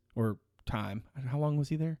years or time, how long was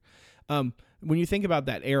he there? When you think about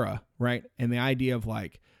that era, right, and the idea of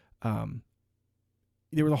like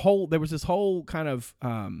there was this whole kind of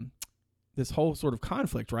this whole sort of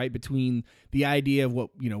conflict, right, between the idea of what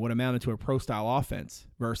amounted to a pro style offense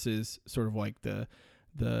versus sort of like the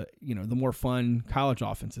more fun college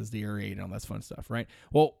offenses, the air raid and all that fun stuff, right?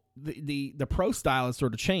 Well, the pro style has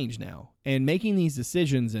sort of changed now, and making these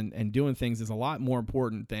decisions and doing things is a lot more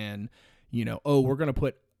important than, we're going to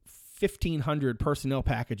put 1,500 personnel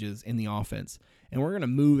packages in the offense and we're going to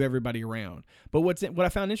move everybody around. But what I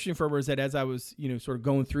found interesting, Ferber, is that as I was, sort of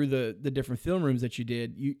going through the different film rooms that you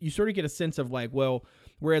did, you sort of get a sense of like, well,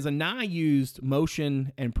 whereas Anai used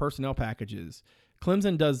motion and personnel packages,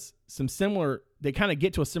 Clemson does some similar, they kind of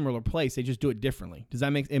get to a similar place. They just do it differently. Does that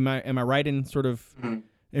make, am I right in sort of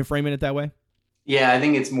in framing it that way? Yeah, I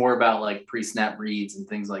think it's more about like pre-snap reads and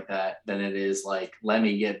things like that than it is like, let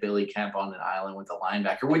me get Billy Kemp on an island with a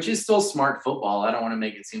linebacker, which is still smart football. I don't want to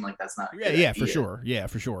make it seem like that's not a good idea. For sure. Yeah,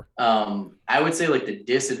 for sure. I would say like the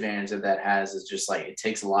disadvantage that has is just like it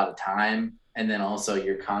takes a lot of time, and then also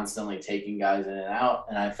you're constantly taking guys in and out.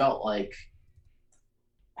 And I felt like,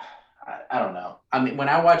 I don't know. I mean, when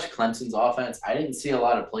I watched Clemson's offense, I didn't see a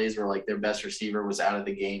lot of plays where like their best receiver was out of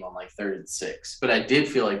the game on like 3rd and 6. But I did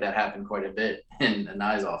feel like that happened quite a bit in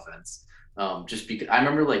Anai's offense. Just because I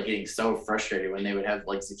remember like getting so frustrated when they would have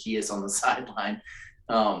like Zacchaeus on the sideline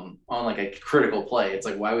on like a critical play. It's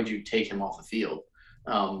like, why would you take him off the field?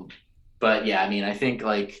 But yeah, I mean, I think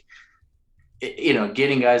like,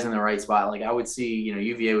 getting guys in the right spot. Like I would see,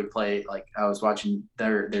 UVA would play, like I was watching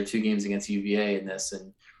their 2 games against UVA in this,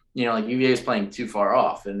 and like UVA is playing too far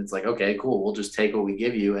off, and it's like, okay, cool. We'll just take what we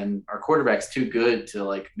give you. And our quarterback's too good to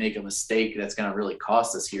like make a mistake that's going to really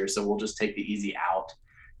cost us here. So we'll just take the easy out,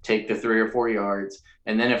 take the 3 or 4 yards.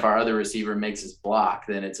 And then if our other receiver makes his block,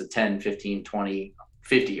 then it's a 10, 15, 20,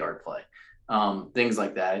 50 yard play. Things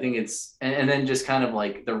like that. I think it's, and then just kind of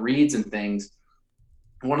like the reads and things.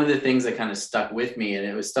 One of the things that kind of stuck with me, and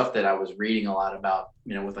it was stuff that I was reading a lot about,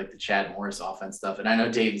 with like the Chad Morris offense stuff. And I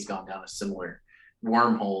know Davey's gone down a similar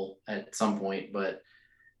wormhole at some point, but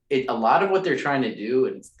a lot of what they're trying to do,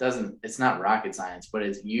 it's not rocket science, but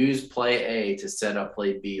it's use play A to set up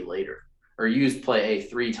play B later, or use play A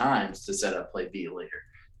 3 times to set up play B later.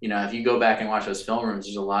 If you go back and watch those film rooms,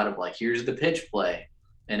 there's a lot of like, here's the pitch play,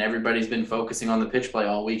 and everybody's been focusing on the pitch play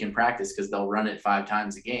all week in practice because they'll run it 5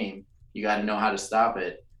 times a game. You got to know how to stop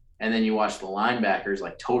it. And then you watch the linebackers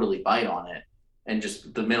like totally bite on it, and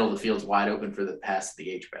just the middle of the field's wide open for the pass to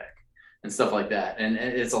the H-back and stuff like that. And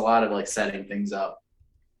it's a lot of like setting things up,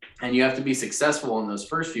 and you have to be successful in those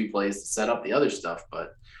first few plays to set up the other stuff.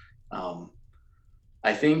 But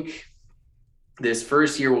I think this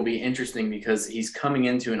first year will be interesting because he's coming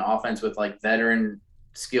into an offense with like veteran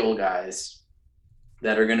skill guys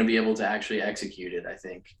that are going to be able to actually execute it, I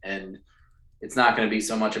think. And it's not going to be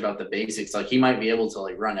so much about the basics. Like he might be able to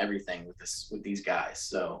like run everything with these guys.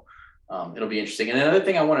 So it'll be interesting. And another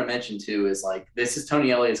thing I want to mention too is like, this is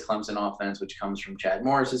Tony Elliott's Clemson offense, which comes from Chad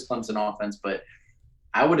Morris's Clemson offense. But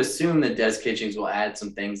I would assume that Des Kitchings will add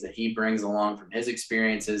some things that he brings along from his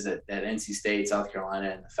experiences at NC State, South Carolina,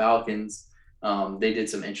 and the Falcons. They did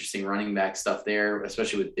some interesting running back stuff there,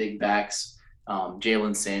 especially with big backs.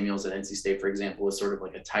 Jalen Samuels at NC State, for example, was sort of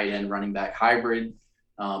like a tight end running back hybrid.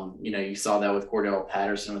 You saw that with Cordell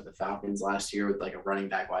Patterson with the Falcons last year with like a running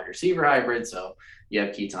back wide receiver hybrid. So you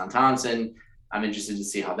have Keaton Thompson. I'm interested to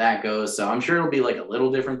see how that goes. So I'm sure it'll be like a little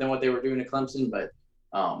different than what they were doing at Clemson, but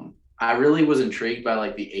I really was intrigued by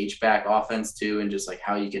like the H-back offense too, and just like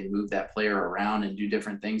how you can move that player around and do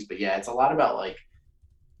different things. But yeah, it's a lot about like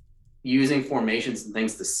using formations and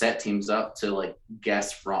things to set teams up to like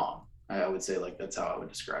guess wrong. I would say like that's how I would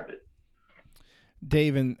describe it.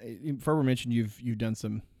 Dave, and Ferber mentioned you've done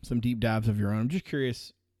some deep dives of your own. I'm just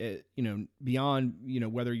curious, beyond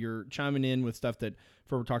whether you're chiming in with stuff that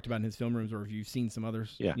Ferber talked about in his film rooms, or if you've seen some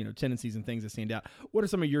others, tendencies and things that stand out. What are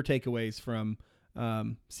some of your takeaways from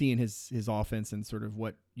seeing his offense and sort of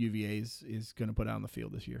what UVA is going to put out on the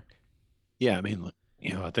field this year? Yeah, I mean,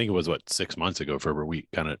 I think it was 6 months ago, Ferber, we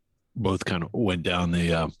both went down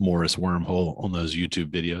the Morris wormhole on those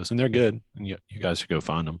YouTube videos, and they're good. And you guys should go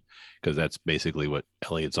find them, because that's basically what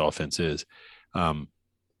Elliott's offense is. I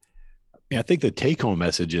think the take-home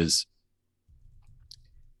message is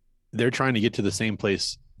they're trying to get to the same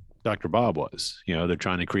place Dr. Bob was. They're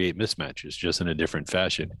trying to create mismatches just in a different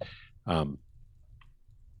fashion. And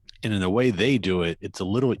in the way they do it, it's a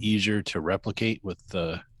little easier to replicate with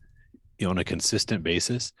on a consistent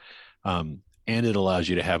basis. And it allows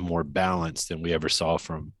you to have more balance than we ever saw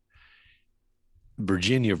from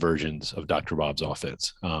Virginia versions of Dr. Bob's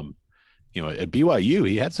offense. At BYU,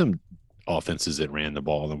 he had some offenses that ran the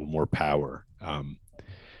ball and with more power.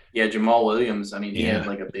 Jamal Williams. I mean, he had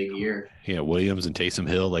like a big year. Yeah, Williams and Taysom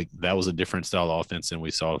Hill, like that was a different style offense than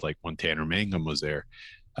we saw like when Tanner Mangum was there,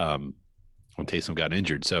 when Taysom got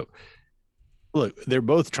injured. So, look, they're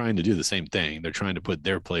both trying to do the same thing. They're trying to put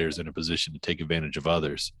their players in a position to take advantage of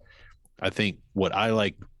others. I think what I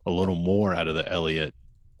like a little more out of the Elliott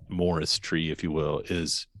Morris tree, if you will,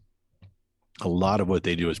 is a lot of what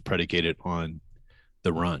they do is predicated on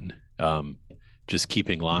the run, just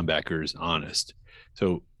keeping linebackers honest.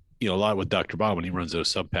 So, a lot with Dr. Bob, when he runs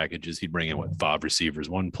those sub packages, he'd bring in 5 receivers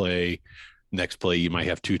one play. Next play, you might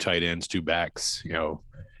have 2 tight ends, 2 backs,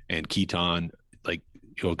 and Keaton,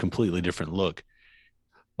 a completely different look.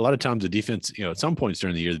 A lot of times the defense, at some points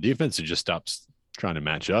during the year, the defense just stops trying to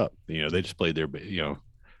match up. They just played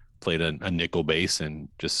played a nickel base, and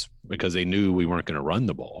just because they knew we weren't going to run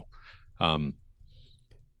the ball.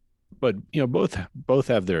 But both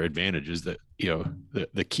have their advantages. That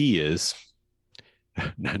the key is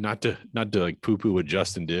not to like poo-poo what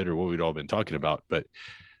Justin did or what we'd all been talking about, but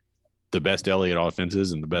the best Elliott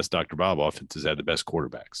offenses and the best Dr. Bob offenses had the best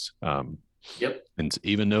quarterbacks. Yep. And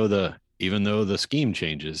even though the scheme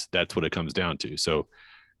changes, that's what it comes down to. So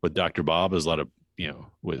with Dr. Bob is a lot of,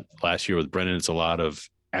 with last year with Brennan, it's a lot of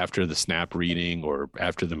after the snap reading or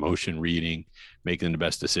after the motion reading, making the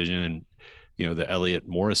best decision. And, the Elliott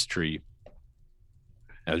Morris tree,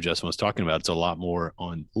 as Justin was talking about, it's a lot more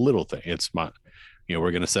on little things. It's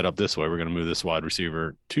we're going to set up this way. We're going to move this wide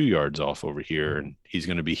receiver 2 yards off over here, and he's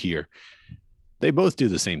going to be here. They both do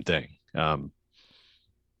the same thing.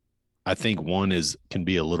 I think one can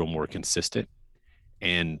be a little more consistent,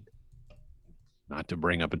 and not to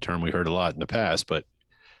bring up a term we heard a lot in the past, but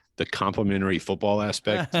the complementary football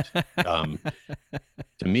aspect, to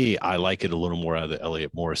me, I like it a little more out of the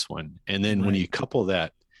Elliott Morris one. And then when you couple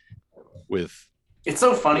that with, it's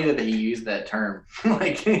so funny that they used that term.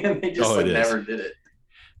 They just never did it.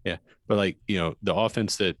 Yeah. But the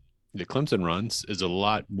offense that Clemson runs is a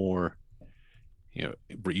lot more,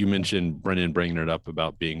 you mentioned Brennan bringing it up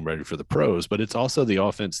about being ready for the pros, but it's also the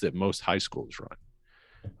offense that most high schools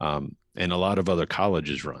run. And a lot of other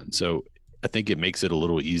colleges run. So I think it makes it a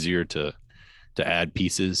little easier to add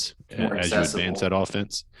pieces as you advance that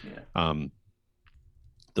offense. Yeah.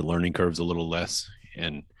 The learning curve's a little less.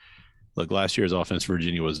 And look, last year's offense for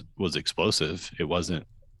Virginia was explosive. It wasn't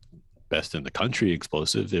best in the country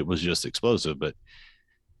explosive. It was just explosive. But,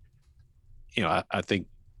 I think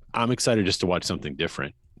I'm excited just to watch something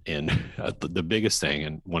different. And the biggest thing,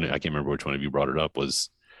 and I can't remember which one of you brought it up, was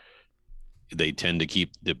they tend to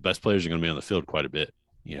keep the best players are going to be on the field quite a bit.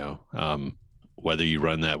 Whether you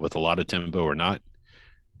run that with a lot of tempo or not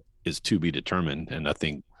is to be determined. And I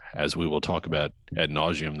think, as we will talk about ad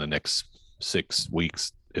nauseum the next 6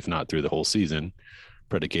 weeks, if not through the whole season,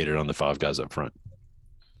 predicated on the 5 guys up front.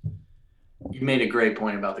 You made a great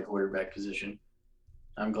point about the quarterback position.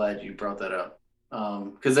 I'm glad you brought that up.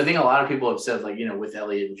 Because I think a lot of people have said, with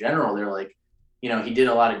Elliott in general, they're like, he did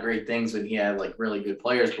a lot of great things when he had really good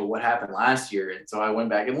players, but what happened last year? And so I went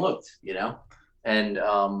back and looked, and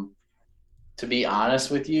to be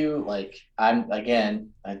honest with you, I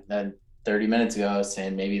 30 minutes ago, I was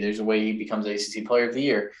saying maybe there's a way he becomes ACC Player of the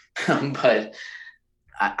Year. But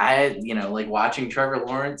I, like watching Trevor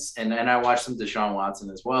Lawrence and I watched some Deshaun Watson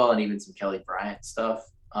as well, and even some Kelly Bryant stuff.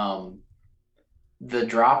 The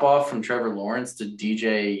drop off from Trevor Lawrence to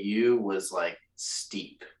DJU was like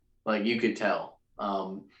steep. Like you could tell.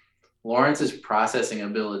 Lawrence's processing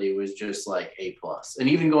ability was just like A+. And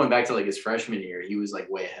even going back to like his freshman year, he was like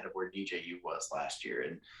way ahead of where DJU was last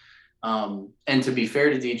year. And to be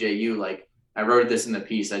fair to DJU, like I wrote this in the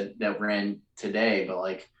piece that ran today, but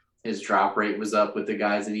like his drop rate was up with the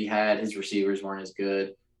guys that he had. His receivers weren't as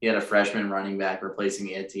good. He had a freshman running back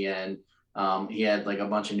replacing Etienne. He had like a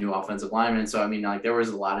bunch of new offensive linemen. So, I mean, like there was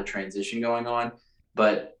a lot of transition going on,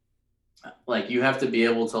 but like you have to be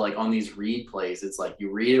able to like on these read plays, it's like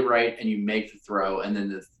you read it right and you make the throw and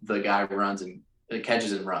then the guy runs and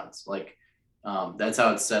catches and runs. Like that's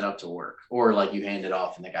how it's set up to work. Or like you hand it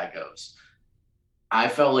off and the guy goes. I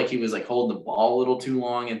felt like he was like holding the ball a little too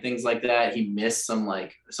long and things like that. He missed some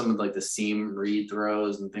of like the seam read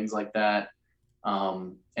throws and things like that.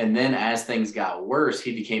 And then as things got worse,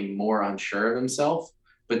 he became more unsure of himself.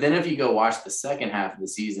 But then if you go watch the second half of the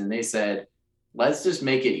season, they said, let's just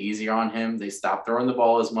make it easier on him. They stopped throwing the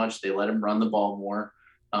ball as much. They let him run the ball more.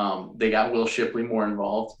 They got Will Shipley more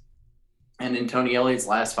involved. And in Tony Elliott's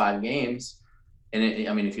last 5 games, and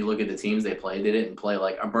if you look at the teams they played, they didn't play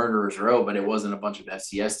like a murderer's row, but it wasn't a bunch of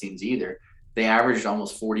FCS teams either. They averaged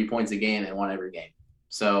almost 40 points a game and won every game.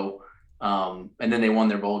 So, and then they won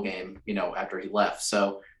their bowl game, after he left.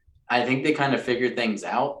 So I think they kind of figured things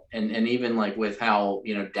out. And even like with how,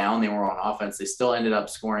 down they were on offense, they still ended up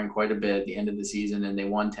scoring quite a bit at the end of the season and they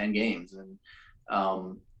won 10 games. And,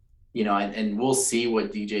 and we'll see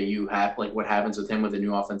what DJU what happens with him with a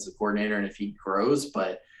new offensive coordinator and if he grows.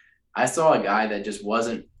 But I saw a guy that just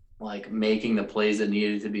wasn't like making the plays that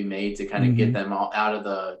needed to be made to kind of get them all out of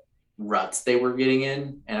the ruts they were getting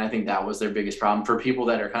in. And I think that was their biggest problem for people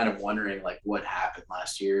that are kind of wondering like what happened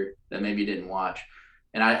last year that maybe didn't watch.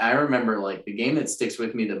 And I remember like the game that sticks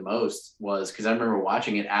with me the most was because I remember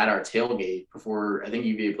watching it at our tailgate before I think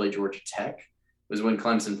UVA played Georgia Tech was when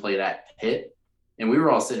Clemson played at Pitt. And we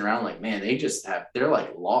were all sitting around like, man, they're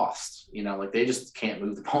like lost, like they just can't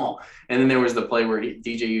move the ball. And then there was the play where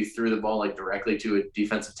DJU threw the ball like directly to a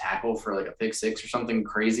defensive tackle for like a pick 6 or something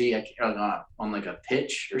crazy on like a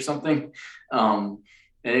pitch or something. And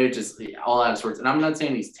it was just all out of sorts. And I'm not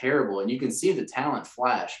saying he's terrible and you can see the talent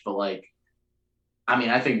flash, but like,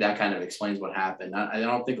 I think that kind of explains what happened. I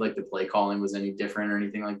don't think like the play calling was any different or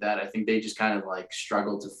anything like that. I think they just kind of like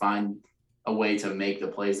struggled to find a way to make the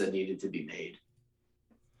plays that needed to be made.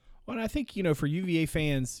 Well, and I think, for UVA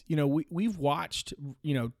fans, we've watched,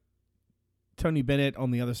 Tony Bennett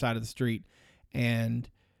on the other side of the street and,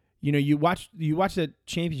 you watch that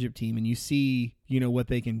championship team and you see, what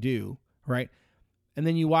they can do. Right. And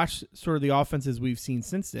then you watch sort of the offenses we've seen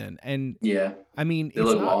since then. And yeah, they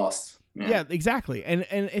look lost. Yeah, exactly. And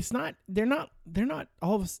it's not, they're not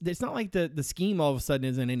it's not like the scheme all of a sudden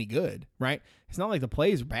isn't any good, right? It's not like the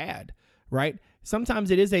plays are bad, right? Sometimes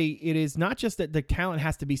it is not just that the talent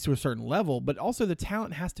has to be to a certain level, but also the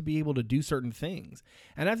talent has to be able to do certain things.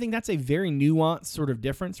 And I think that's a very nuanced sort of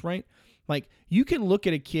difference, right? Like you can look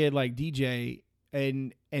at a kid like DJ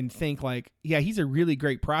and think like, yeah, he's a really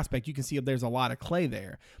great prospect. You can see if there's a lot of clay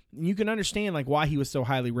there. You can understand like why he was so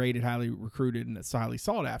highly rated, highly recruited, and so highly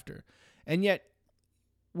sought after. And yet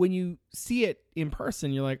when you see it in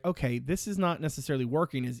person, you're like, okay, this is not necessarily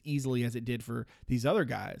working as easily as it did for these other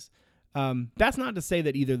guys. That's not to say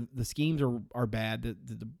that either the schemes are bad,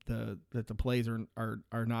 that the plays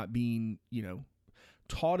are not being,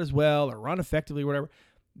 taught as well or run effectively or whatever.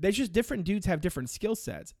 There's just different dudes have different skill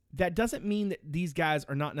sets. That doesn't mean that these guys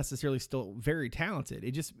are not necessarily still very talented.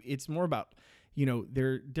 It's more about, there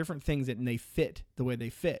are different things and they fit the way they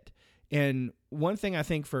fit. And one thing I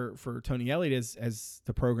think for Tony Elliott as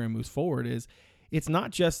the program moves forward is it's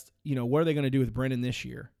not just, what are they going to do with Brennan this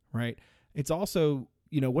year, right? It's also,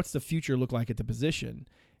 what's the future look like at the position?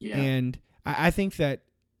 Yeah. And I think that,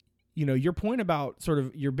 your point about sort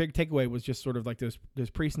of your big takeaway was just sort of like those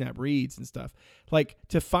pre-snap reads and stuff. Like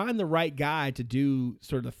to find the right guy to do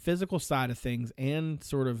sort of the physical side of things and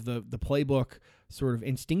sort of the playbook sort of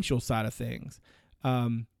instinctual side of things.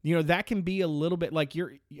 That can be a little bit like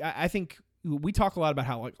I think we talk a lot about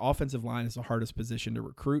how like offensive line is the hardest position to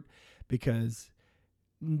recruit because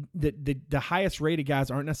the highest rated guys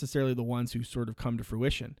aren't necessarily the ones who sort of come to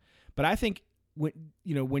fruition. But I think when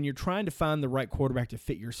you're trying to find the right quarterback to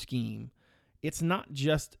fit your scheme, it's not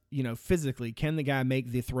just, physically, can the guy make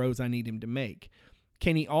the throws I need him to make?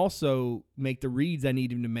 Can he also make the reads I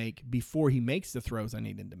need him to make before he makes the throws I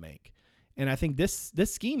need him to make? And I think this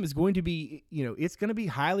scheme is going to be, it's going to be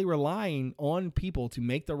highly relying on people to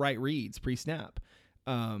make the right reads pre-snap,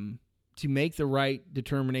 to make the right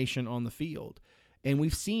determination on the field. And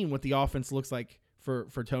we've seen what the offense looks like for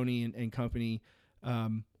Tony and company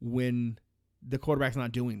when the quarterback's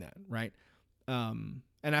not doing that, right? And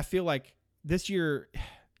I feel like this year,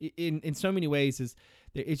 in so many ways,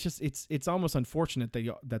 it's almost unfortunate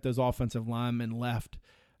that those offensive linemen left,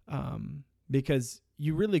 because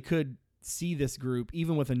you really could see this group,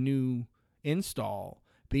 even with a new install,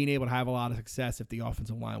 being able to have a lot of success if the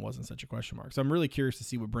offensive line wasn't such a question mark. So I'm really curious to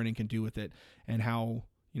see what Brennan can do with it and how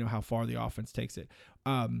far the offense takes it.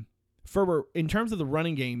 Ferber, in terms of the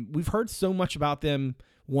running game, we've heard so much about them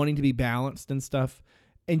wanting to be balanced and stuff.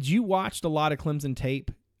 And you watched a lot of Clemson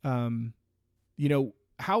tape. How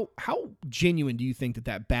genuine do you think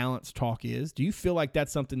that balance talk is? Do you feel like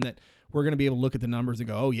that's something that we're going to be able to look at the numbers and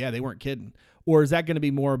go, oh yeah, they weren't kidding? Or is that going to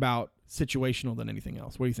be more about situational than anything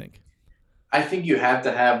else? What do you think? I think you have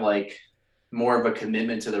to have more of a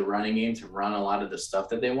commitment to the running game to run a lot of the stuff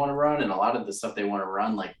that they want to run, and a lot of the stuff they want to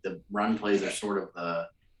run, like the run plays are sort of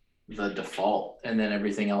the default, and then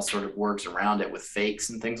everything else sort of works around it with fakes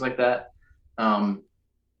and things like that.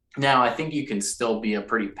 Now I think you can still be a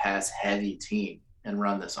pretty pass heavy team and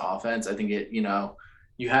run this offense. I think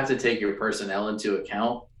you have to take your personnel into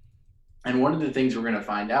account. And one of the things we're going to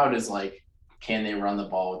find out is can they run the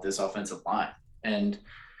ball with this offensive line? And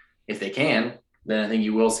if they can, then I think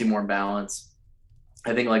you will see more balance.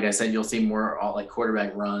 I think, like I said, you'll see more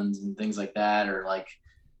quarterback runs and things like that, or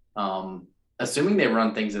assuming they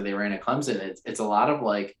run things that they ran at Clemson, it's a lot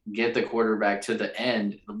of get the quarterback to the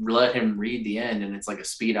end, let him read the end, and it's like a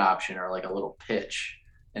speed option or a little pitch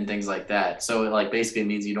and things like that. So it basically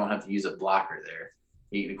means you don't have to use a blocker there.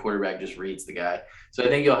 The quarterback just reads the guy. So I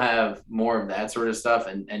think you'll have more of that sort of stuff.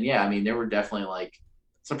 And yeah, I mean, there were definitely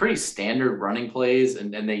some pretty standard running plays,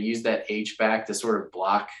 and they used that H-back to sort of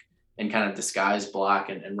block and kind of disguise block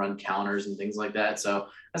and run counters and things like that. So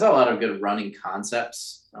I saw a lot of good running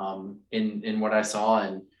concepts in what I saw.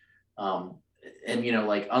 And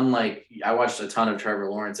unlike I watched a ton of Trevor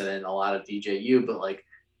Lawrence and a lot of DJU, but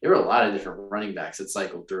there were a lot of different running backs that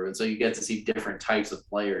cycled through. And so you get to see different types of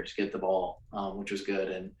players get the ball, which was good,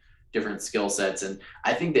 and different skill sets. And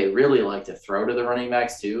I think they really like to throw to the running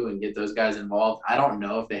backs too and get those guys involved. I don't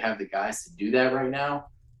know if they have the guys to do that right now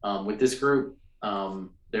with this group.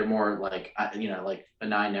 They're more a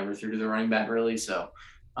 9 never threw to the running back really. So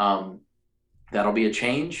that'll be a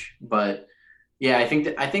change. But yeah, I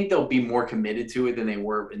think they'll be more committed to it than they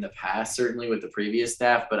were in the past, certainly with the previous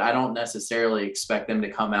staff, but I don't necessarily expect them to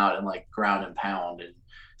come out and ground and pound and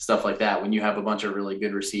stuff like that when you have a bunch of really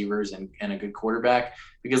good receivers and a good quarterback.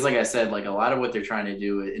 Because like I said, a lot of what they're trying to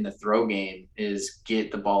do in the throw game is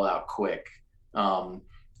get the ball out quick and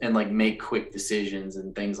make quick decisions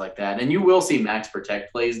and things like that. And you will see max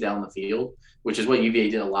protect plays down the field, which is what UVA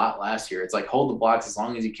did a lot last year. It's hold the blocks as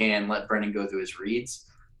long as you can, let Brennan go through his reads.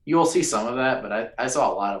 You will see some of that, but I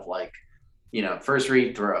saw a lot of first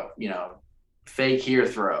read, throw, fake here,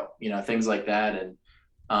 throw, things like that. And,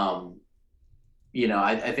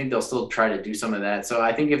 I think they'll still try to do some of that. So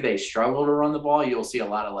I think if they struggle to run the ball, you'll see a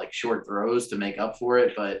lot of short throws to make up for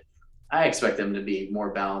it. But I expect them to be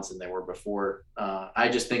more balanced than they were before. I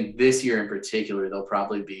just think this year in particular, they'll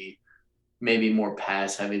probably be maybe more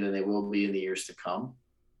pass heavy than they will be in the years to come.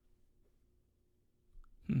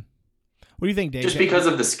 What do you think, Dave? Just because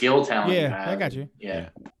of the skill talent. Yeah, I got you. Yeah.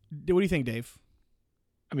 What do you think, Dave?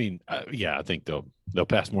 I mean, I think they'll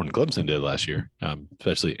pass more than Clemson did last year,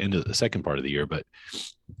 especially into the second part of the year. But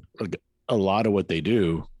a lot of what they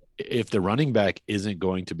do, if the running back isn't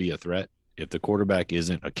going to be a threat, if the quarterback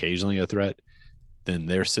isn't occasionally a threat, then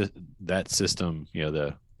that system, who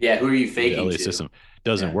are you faking? The LA system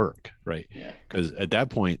doesn't work, right? Yeah. Because at that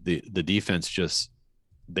point, the defense just,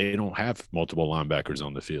 they don't have multiple linebackers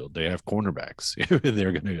on the field. They have cornerbacks.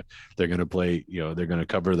 they're gonna play. They're gonna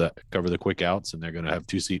cover the quick outs, and they're gonna have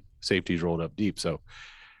two safeties rolled up deep. So,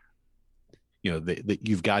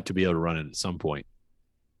 you've got to be able to run it at some point.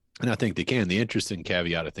 And I think they can. The interesting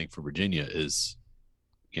caveat, I think, for Virginia is,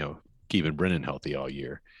 keeping Brennan healthy all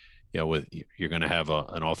year. You're going to have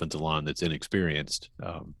an offensive line that's inexperienced.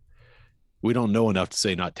 We don't know enough to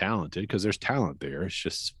say not talented, because there's talent there. It's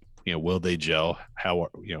just, will they gel? How,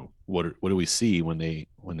 what do we see when they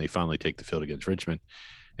finally take the field against Richmond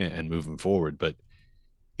and moving forward? But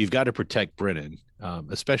you've got to protect Brennan,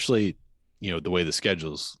 especially, the way the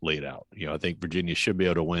schedule's laid out. I think Virginia should be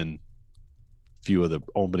able to win a few of the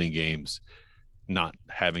opening games, not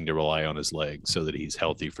having to rely on his legs, so that he's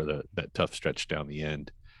healthy for that tough stretch down the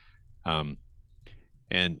end.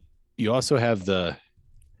 And you also have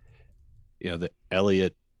the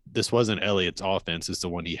Elliott, this wasn't Elliott's offense. It's the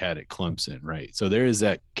one he had at Clemson, right? So there is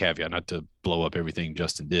that caveat, not to blow up everything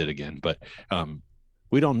Justin did again, but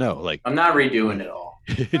we don't know. Like, I'm not redoing it all.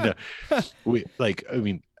 He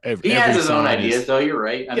has his own ideas, though. You're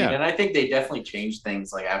right. I mean, Yeah. and I think they definitely changed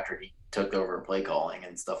things like after he took over play calling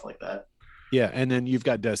and stuff like that. Yeah, and then you've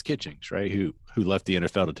got Des Kitchings, right, who left the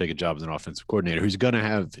NFL to take a job as an offensive coordinator, who's going to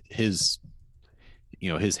have his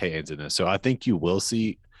hands in this. So I think you will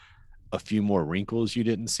see a few more wrinkles you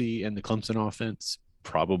didn't see in the Clemson offense.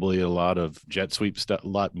 Probably a lot of jet sweep stuff, a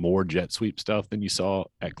lot more jet sweep stuff than you saw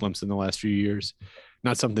at Clemson the last few years.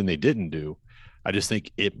 Not something they didn't do. I just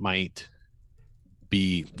think it might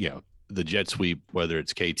be, the jet sweep, whether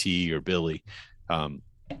it's KT or Billy,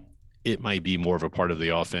 it might be more of a part of the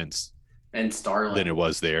offense and Starling than it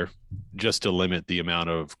was there, just to limit the amount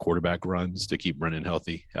of quarterback runs to keep running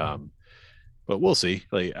healthy. But we'll see.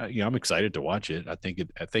 Like, I'm excited to watch it. I think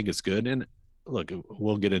it's good. And look,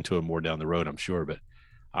 we'll get into it more down the road, I'm sure. But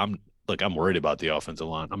I'm worried about the offensive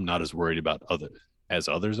line. I'm not as worried about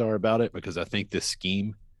others are about it, because I think this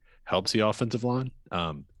scheme helps the offensive line.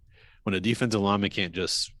 When a defensive lineman can't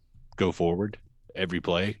just go forward every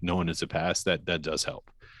play, knowing it's a pass, that does help.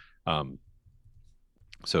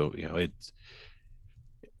 So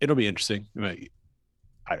it'll be interesting. If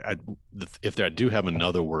I do have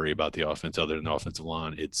another worry about the offense other than the offensive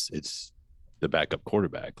line, it's the backup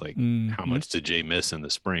quarterback. Like, how much did Jay miss in the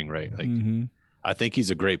spring, right? Like, I think he's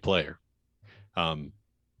a great player.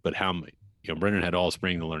 But how, Brennan had all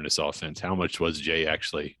spring to learn this offense. How much was Jay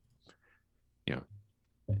actually,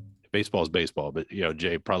 baseball is baseball, but,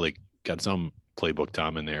 Jay probably got some playbook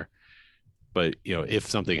time in there. But, if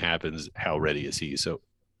something happens, how ready is he? So,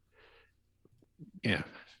 yeah.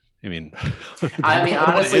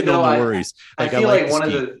 Honestly, though, I feel like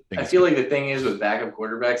the thing is with backup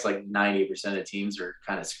quarterbacks, like 90% of teams are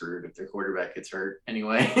kind of screwed if their quarterback gets hurt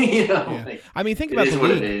anyway. Think about the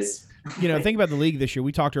league. It is. Think about the league this year.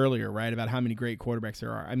 We talked earlier, right, about how many great quarterbacks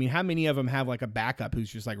there are. I mean, how many of them have like a backup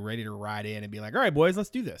who's just like ready to ride in and be like, all right, boys,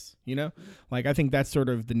 let's do this. I think that's sort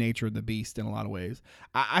of the nature of the beast in a lot of ways.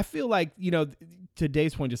 I feel like, to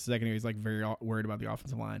Dave's point just a second ago, he's like very worried about the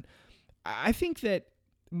offensive line. I think that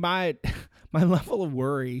my level of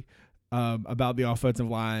worry about the offensive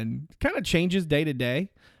line kind of changes day to day.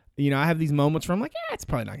 I have these moments where I'm like, it's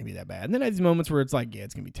probably not going to be that bad. And then I have these moments where it's like,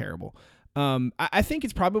 it's going to be terrible. I think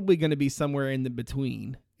it's probably going to be somewhere in the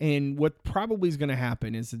between. And what probably is going to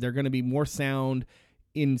happen is that they're going to be more sound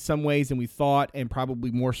in some ways than we thought, and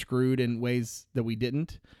probably more screwed in ways that we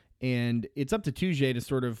didn't. And it's up to Tuesday to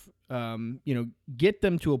sort of, get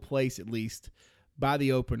them to a place, at least by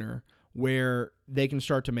the opener, where they can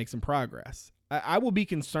start to make some progress. I will be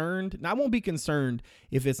concerned, and I won't be concerned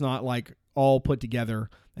if it's not like all put together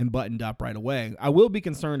and buttoned up right away. I will be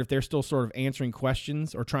concerned if they're still sort of answering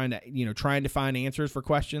questions or trying to find answers for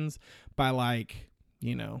questions by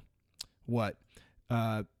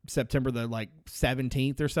September the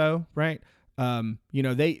 17th or so, right?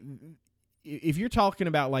 If you're talking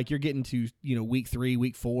about like you're getting to, week 3,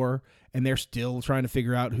 week 4, and they're still trying to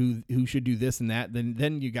figure out who should do this and that,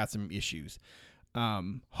 then you got some issues.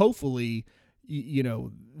 Hopefully,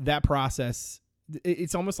 that process,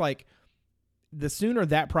 it's almost like the sooner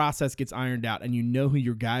that process gets ironed out and who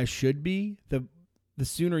your guys should be, the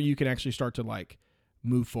sooner you can actually start to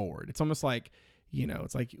move forward. It's almost like,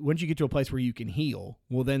 it's like once you get to a place where you can heal,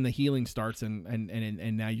 well, then the healing starts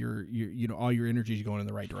and now you're all your energy is going in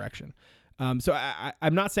the right direction. So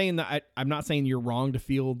I'm not saying that I'm not saying you're wrong to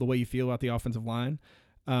feel the way you feel about the offensive line.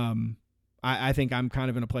 I think I'm kind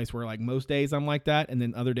of in a place where most days I'm like that, and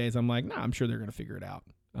then other days I'm like, I'm sure they're going to figure it out.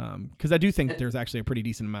 Because I do think there's actually a pretty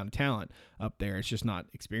decent amount of talent up there. It's just not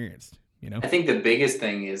experienced. I think the biggest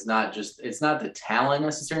thing is it's not the talent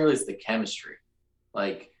necessarily, it's the chemistry.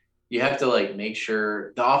 You have to make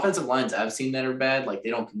sure the offensive lines I've seen that are bad, they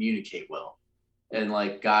don't communicate well. And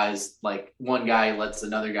guys, one guy lets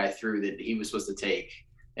another guy through that he was supposed to take,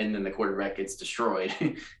 and then the quarterback gets destroyed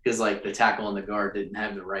because the tackle and the guard didn't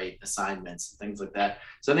have the right assignments and things like that.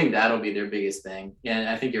 So I think that'll be their biggest thing. And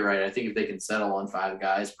I think you're right. I think if they can settle on 5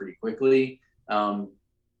 guys pretty quickly, I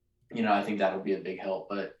think that'll be a big help.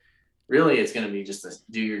 But really, it's going to be just a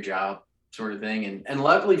do your job sort of thing. And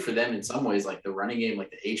luckily for them, in some ways, the running game,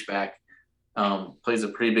 the H-back plays a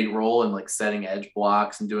pretty big role in setting edge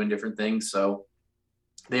blocks and doing different things. So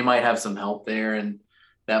they might have some help there, and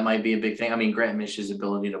that might be a big thing. I mean, Grant Mish's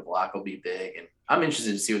ability to block will be big, and I'm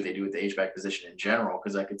interested to see what they do with the H-back position in general,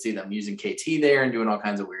 because I could see them using KT there and doing all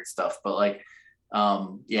kinds of weird stuff. But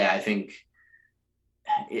I think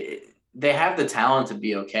they have the talent to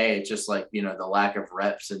be okay. It's just like, the lack of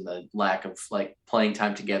reps and the lack of like playing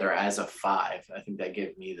time together as a five. I think that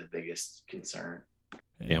gave me the biggest concern.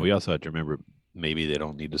 Yeah, we also have to remember maybe they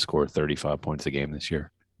don't need to score 35 points a game this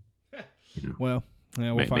year. Well,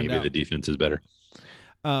 yeah, we'll find maybe out. The defense is better.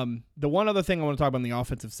 The one other thing I want to talk about on the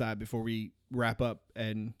offensive side before we wrap up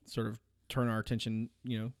and sort of turn our attention,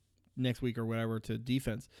 next week or whatever to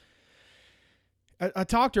defense. I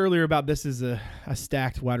talked earlier about this as a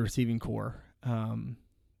stacked wide receiving core.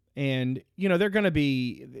 And they're going to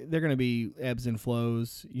be ebbs and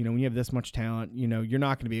flows. When you have this much talent, you're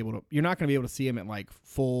not going to be able to see them at like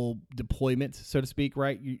full deployment, so to speak,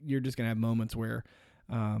 right? You're just going to have moments where,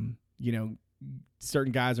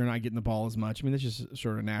 certain guys are not getting the ball as much. I mean, that's just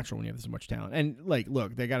sort of natural when you have this much talent. And like,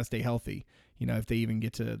 look, they got to stay healthy, if they even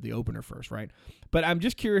get to the opener first, right? But I'm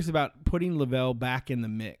just curious about putting Lavelle back in the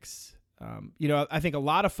mix. I think a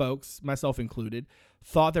lot of folks, myself included,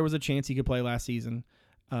 thought there was a chance he could play last season.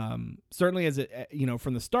 Certainly as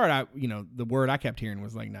from the start, the word I kept hearing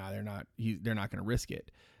was like, nah, they're not going to risk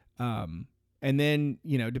it. And then,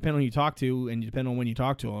 depending on who you talk to and depending on when you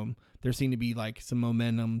talk to him, there seemed to be like some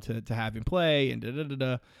momentum to have him play and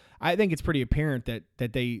da-da-da-da. I think it's pretty apparent that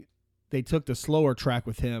they took the slower track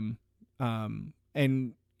with him.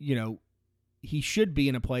 And he should be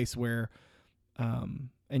in a place where,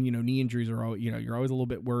 knee injuries are all, you're always a little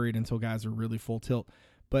bit worried until guys are really full tilt,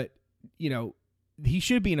 but he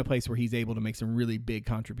should be in a place where he's able to make some really big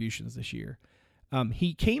contributions this year.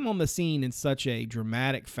 He came on the scene in such a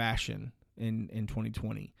dramatic fashion in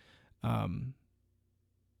 2020.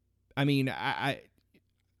 I mean, I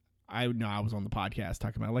know I was on the podcast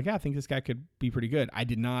talking about like, I think this guy could be pretty good. I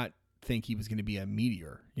did not think he was going to be a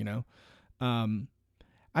meteor, I'm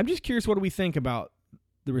just curious, what do we think about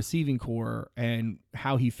the receiving core and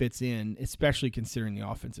how he fits in, especially considering the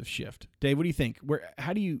offensive shift? Dave, what do you think?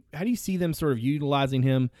 How do you see them sort of utilizing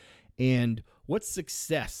him, and what's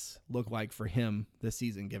success look like for him this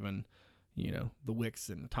season, given, the Wicks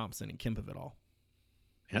and Thompson and Kemp of it all?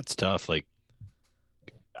 That's tough. Like,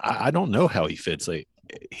 I don't know how he fits. Like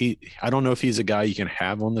I don't know if he's a guy you can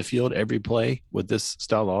have on the field every play with this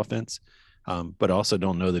style of offense. But also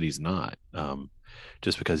don't know that he's not,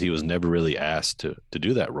 just because he was never really asked to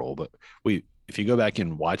do that role. But if you go back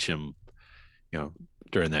and watch him,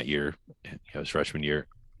 during that year, his freshman year,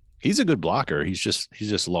 he's a good blocker. He's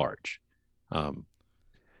just large.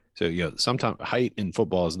 So, sometimes height in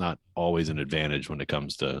football is not always an advantage when it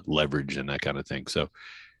comes to leverage and that kind of thing. So,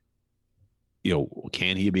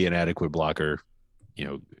 can he be an adequate blocker?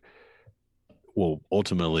 Will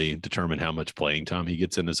ultimately determine how much playing time he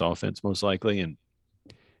gets in this offense, most likely. And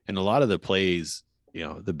a lot of the plays,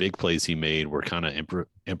 the big plays he made were kind of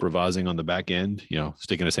improvising on the back end,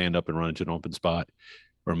 sticking his hand up and running to an open spot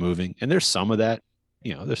or moving. And there's some of that,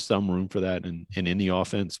 there's some room for that in any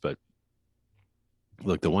offense. But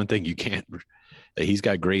look, the one thing you can't, he's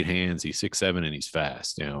got great hands. He's 6'7" and he's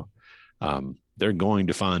fast. They're going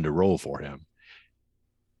to find a role for him.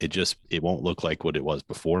 It won't look like what it was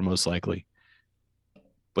before, most likely.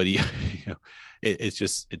 But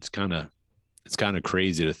it's kind of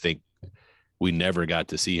crazy to think we never got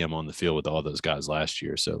to see him on the field with all those guys last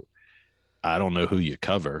year. So I don't know who you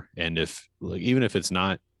cover, and even if he's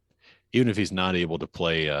not able to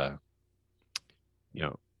play,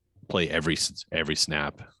 play every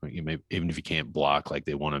snap, even if he can't block like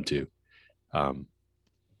they want him to,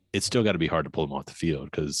 it's still got to be hard to pull him off the field,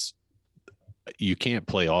 because you can't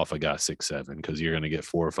play off a guy 6'7", because you're going to get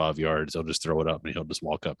 4 or 5 yards. They'll just throw it up and he'll just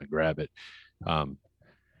walk up and grab it. And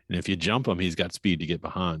if you jump him, he's got speed to get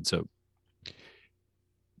behind. So,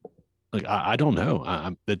 like, I don't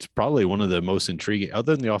know. It's probably one of the most intriguing,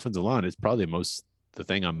 other than the offensive line. It's probably the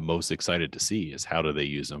thing I'm most excited to see is how do they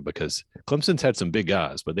use him, because Clemson's had some big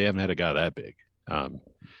guys, but they haven't had a guy that big.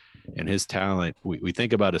 And his talent, we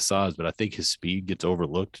think about his size, but I think his speed gets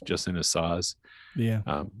overlooked just in his size. Yeah.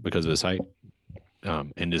 Because of his height.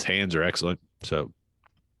 And his hands are excellent. So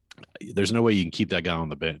there's no way you can keep that guy on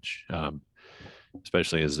the bench,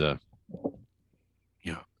 especially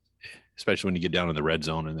especially when you get down in the red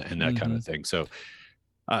zone and that kind of thing. So,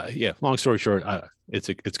 long story short,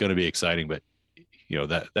 it's going to be exciting, but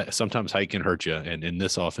that sometimes height can hurt you. And in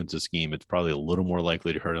this offensive scheme, it's probably a little more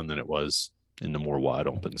likely to hurt him than it was in the more wide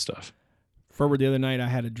open stuff. Forward, the other night, I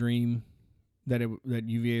had a dream that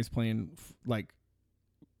UVA is playing like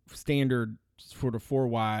standard sort of 4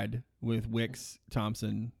 wide with Wicks,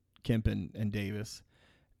 Thompson, Kemp, and Davis,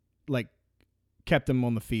 like kept them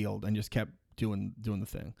on the field and just kept doing the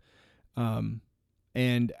thing.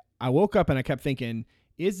 And I woke up and I kept thinking,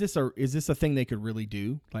 is this a thing they could really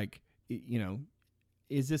do? Like,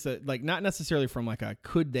 is this a like not necessarily from like a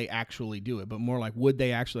could they actually do it, but more like would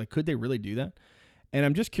they actually could they really do that? And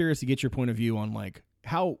I'm just curious to get your point of view on like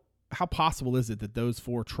how possible is it that those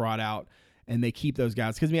four trot out and they keep those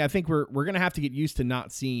guys? Because I think we're gonna have to get used to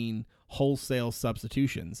not seeing wholesale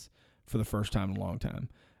substitutions for the first time in a long time.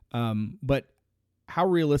 But how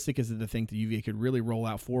realistic is it to think that UVA could really roll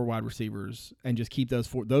out 4 wide receivers and just keep those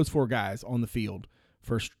four guys on the field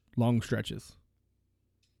for long stretches?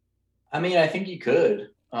 I mean, I think you could.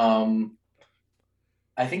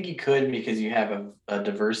 I think you could because you have a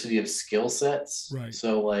diversity of skill sets. Right.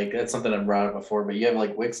 So, like, that's something I've brought up before, but you have,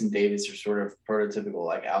 like, Wicks and Davis are sort of prototypical,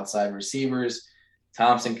 like, outside receivers.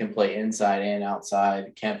 Thompson can play inside and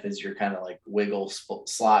outside. Kemp is your kind of, like, wiggle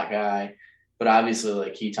slot guy. But obviously,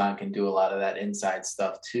 like, Keaton can do a lot of that inside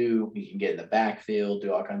stuff, too. He can get in the backfield,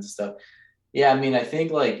 do all kinds of stuff. Yeah, I mean, I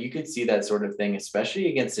think, like, you could see that sort of thing, especially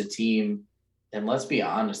against a team. And let's be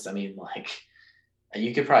honest, I mean, like,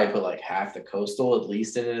 you could probably put like half the Coastal at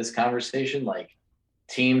least into this conversation. Like,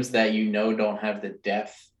 teams that don't have the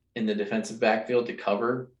depth in the defensive backfield to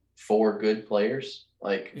cover 4 good players.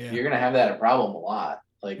 Like, you're gonna have that a problem a lot.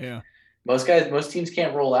 Like, most teams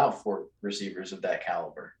can't roll out 4 receivers of that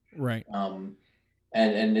caliber. Right. And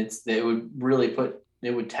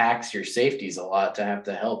it would tax your safeties a lot to have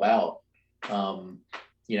to help out.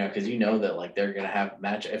 Because that like they're gonna have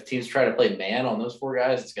if teams try to play man on those 4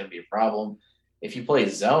 guys, it's gonna be a problem. If you play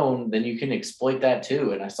zone, then you can exploit that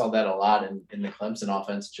too. And I saw that a lot in the Clemson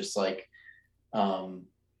offense, just like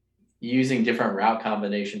using different route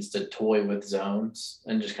combinations to toy with zones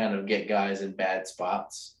and just kind of get guys in bad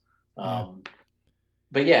spots.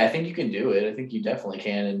 But yeah, I think you can do it. I think you definitely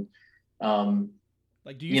can. And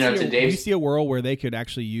like, do you see a world where they could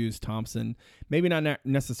actually use Thompson, maybe not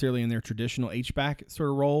necessarily in their traditional H-back sort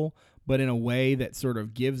of role, but in a way that sort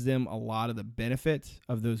of gives them a lot of the benefit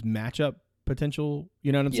of those matchup potential?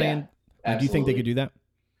 You know what I'm saying? Like, do you think they could do that?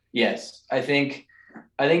 Yes. I think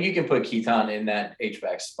you can put Keaton in that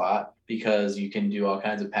H-back spot because you can do all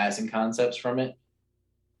kinds of passing concepts from it.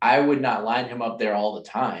 I would not line him up there all the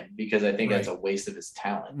time because I think that's a waste of his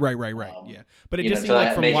talent. Right. Yeah. But it just seemed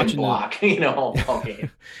like from watching block, all game.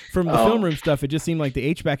 From the film room stuff, it just seemed like the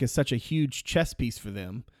H-back is such a huge chess piece for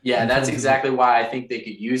them. Yeah, that's exactly why I think they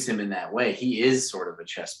could use him in that way. He is sort of a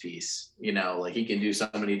chess piece, like he can do so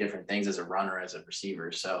many different things as a runner, as a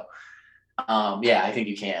receiver. So, I think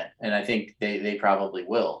you can. And I think they probably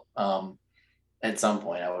will. At some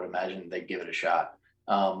point, I would imagine they'd give it a shot.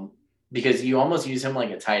 Because you almost use him like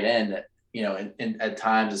a tight end, at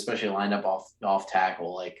times, especially lined up off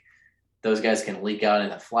tackle. Like, those guys can leak out in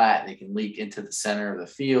the flat. They can leak into the center of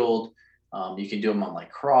the field. You can do them on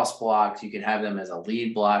like cross blocks. You can have them as a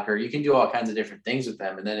lead blocker. You can do all kinds of different things with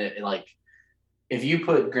them. And then if you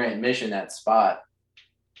put Grant Mish in that spot,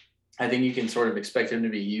 I think you can sort of expect him to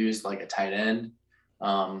be used like a tight end.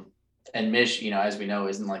 And Mish, as we know,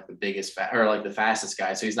 isn't like the biggest or like the fastest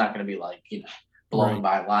guy. So he's not going to be like, blown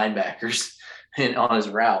by linebackers on his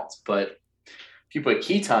routes. But if you put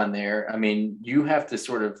Keaton there, I mean, you have to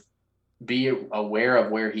sort of be aware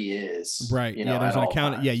of where he is. Right. There's an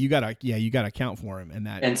account. Times. You gotta account for him and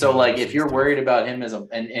that. And so like, if you're worried about him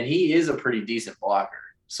and he is a pretty decent blocker.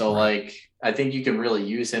 So like, I think you can really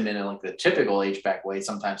use him in like the typical H-back way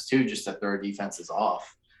sometimes too, just to throw defenses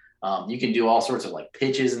off. You can do all sorts of like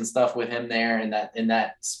pitches and stuff with him there in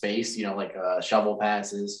that space, like shovel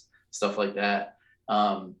passes, stuff like that.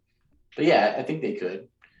 But yeah, I think they could.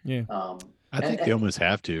 Yeah. I think they almost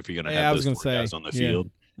have to if you're going to have those 4 guys on the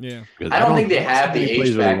field. Yeah. I don't think they have the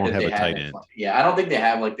H-back that they had. Yeah, I don't think they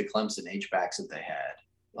have like the Clemson H-backs that they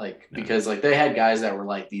had. Because like they had guys that were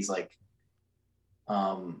like these like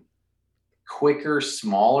quicker,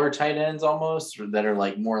 smaller tight ends almost, or that are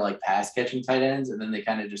like more like pass catching tight ends, and then they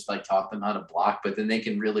kind of just like taught them how to block, but then they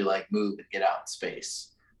can really like move and get out in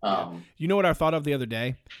space. You know what I thought of the other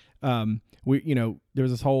day? There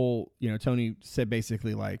was this whole, Tony said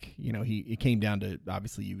basically like, it came down to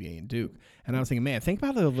obviously UVA and Duke. And I was thinking, man, think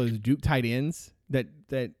about those Duke tight ends that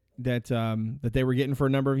they were getting for a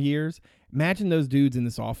number of years. Imagine those dudes in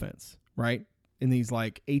this offense, right? In these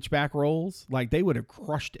like H-back roles, like they would have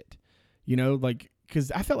crushed it,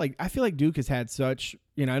 because I feel like Duke has had such,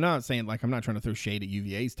 I'm not saying like, I'm not trying to throw shade at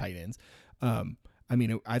UVA's tight ends. I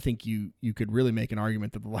mean, I think you could really make an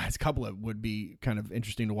argument that the last couple of would be kind of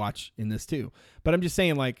interesting to watch in this too. But I'm just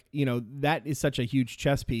saying, like, that is such a huge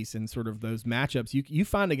chess piece in sort of those matchups. You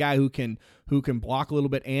find a guy who can block a little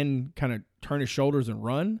bit and kind of turn his shoulders and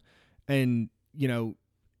run, and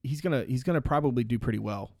he's gonna probably do pretty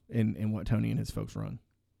well in what Tony and his folks run.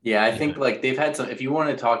 Yeah, I think like they've had some. If you want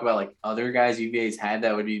to talk about like other guys UVA's had,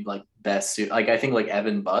 that would be like best suit. Like I think like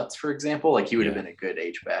Evan Butts, for example, like he would have been a good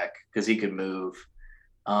H back because he could move.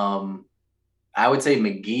 I would say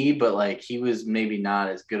McGee, but like he was maybe not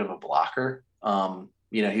as good of a blocker.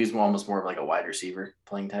 He was almost more of like a wide receiver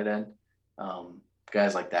playing tight end.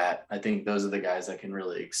 Guys like that, I think those are the guys that can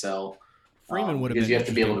really excel. Freeman would have been because you have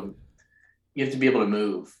to be able to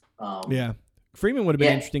move. Yeah. Freeman would have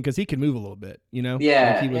been interesting because he could move a little bit,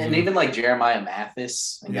 Yeah, like and even like Jeremiah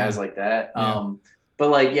Mathis and guys like that. Yeah. But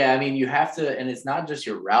like, yeah, I mean, you have to, and it's not just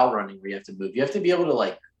your route running where you have to move. You have to be able to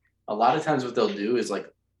like. A lot of times, what they'll do is like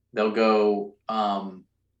they'll go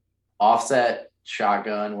offset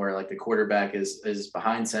shotgun where like the quarterback is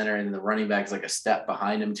behind center and the running back is like a step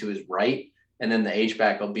behind him to his right, and then the H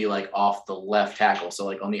back will be like off the left tackle, so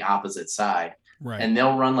like on the opposite side. Right. And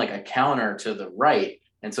they'll run like a counter to the right.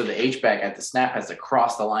 And so the H-back at the snap has to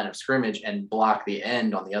cross the line of scrimmage and block the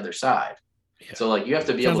end on the other side. Yeah. So like you have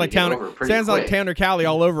to be able to get over pretty quick. Like Tanner Cali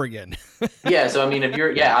all over again. Yeah. So I mean,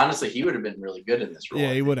 honestly, he would have been really good in this role.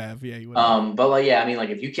 Yeah, he would have. Yeah, he would have. But like, yeah, I mean,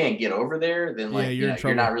 like if you can't get over there, then like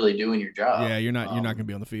you're not really doing your job. Yeah, you're not going to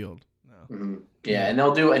be on the field. No. Mm-hmm. Yeah, and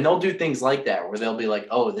they'll do things like that where they'll be like,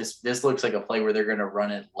 oh, this looks like a play where they're going to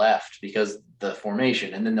run it left because the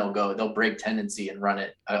formation, and then they'll break tendency and run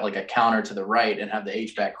it like a counter to the right and have the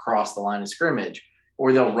H-back cross the line of scrimmage,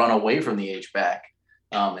 or they'll run away from the H-back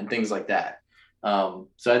and things like that. So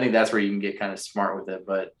I think that's where you can get kind of smart with it,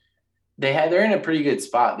 but they're in a pretty good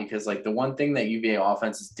spot because like the one thing that UVA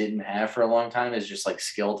offenses didn't have for a long time is just like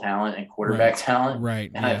skill talent and quarterback talent. Right.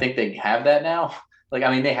 And I think they have that now. Like,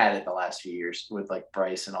 I mean, they had it the last few years with like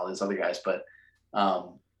Bryce and all these other guys, but I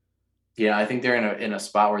think they're in a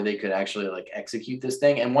spot where they could actually like execute this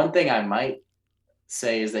thing. And one thing I might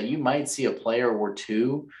say is that you might see a player or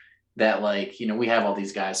two that like, we have all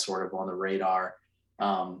these guys sort of on the radar.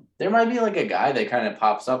 There might be like a guy that kind of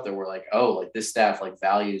pops up that we're like, oh, like this staff like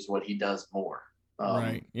values what he does more.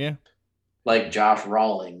 Right. Yeah. Like Josh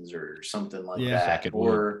Rawlings or something like that. Sackett. I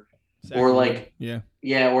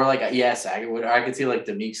could see like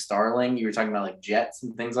Demeek Starling. You were talking about like Jets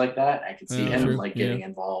and things like that. I could see him getting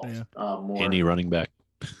involved more. Any running back.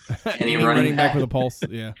 Any running back with a pulse.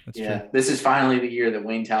 Yeah, that's true. This is finally the year that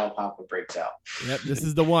Wayne Talapapa breaks out. Yep, this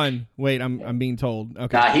is the one. Wait, I'm being told.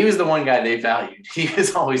 Okay. Nah, he was the one guy they valued. He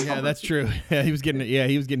was always. Yeah, that's true. Yeah, he was getting it. Yeah,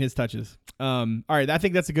 he was getting his touches. All right, I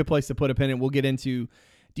think that's a good place to put a pin in. We'll get into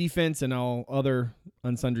defense and all other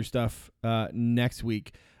unsundry stuff next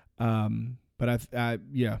week. But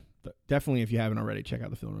definitely, if you haven't already, check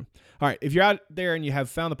out the film room. All right, if you're out there and you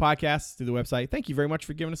have found the podcast through the website, thank you very much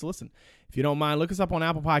for giving us a listen. If you don't mind, look us up on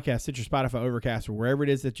Apple Podcasts, Stitcher, Spotify, Overcast, or wherever it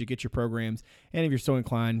is that you get your programs. And if you're so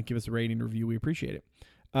inclined, give us a rating and review. We appreciate it.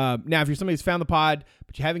 Now, if you're somebody who's found the pod,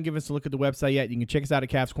 but you haven't given us a look at the website yet, you can check us out at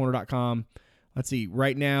CapsCorner.com. Let's see.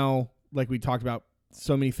 Right now, like we talked about,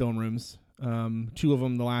 so many film rooms. 2 of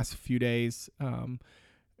them the last few days.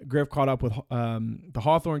 Griff caught up with the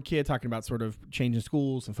Hawthorne kid, talking about sort of changing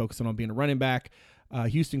schools and focusing on being a running back.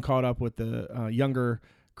 Houston caught up with the younger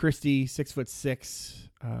Christie,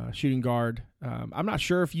 6'6", shooting guard. I'm not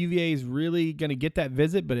sure if UVA is really going to get that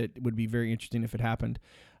visit, but it would be very interesting if it happened.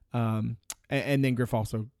 And then Griff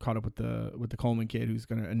also caught up with the Coleman kid, who's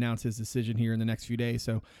going to announce his decision here in the next few days.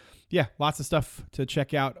 So, yeah, lots of stuff to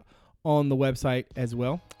check out on the website as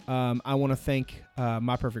well. I want to thank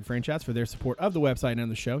My Perfect Franchise for their support of the website and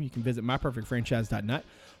the show. You can visit myperfectfranchise.net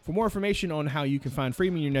for more information on how you can find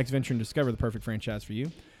freedom in your next venture and discover the perfect franchise for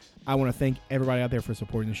you. I want to thank everybody out there for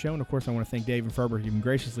supporting the show. And, of course, I want to thank Dave and Ferber, who give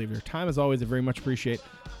graciously of their time. As always, I very much appreciate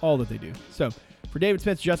all that they do. So, for David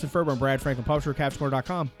Smith, Justin Ferber, and Brad Franklin, publisher of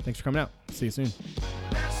CapsCorner.com, thanks for coming out. See you soon.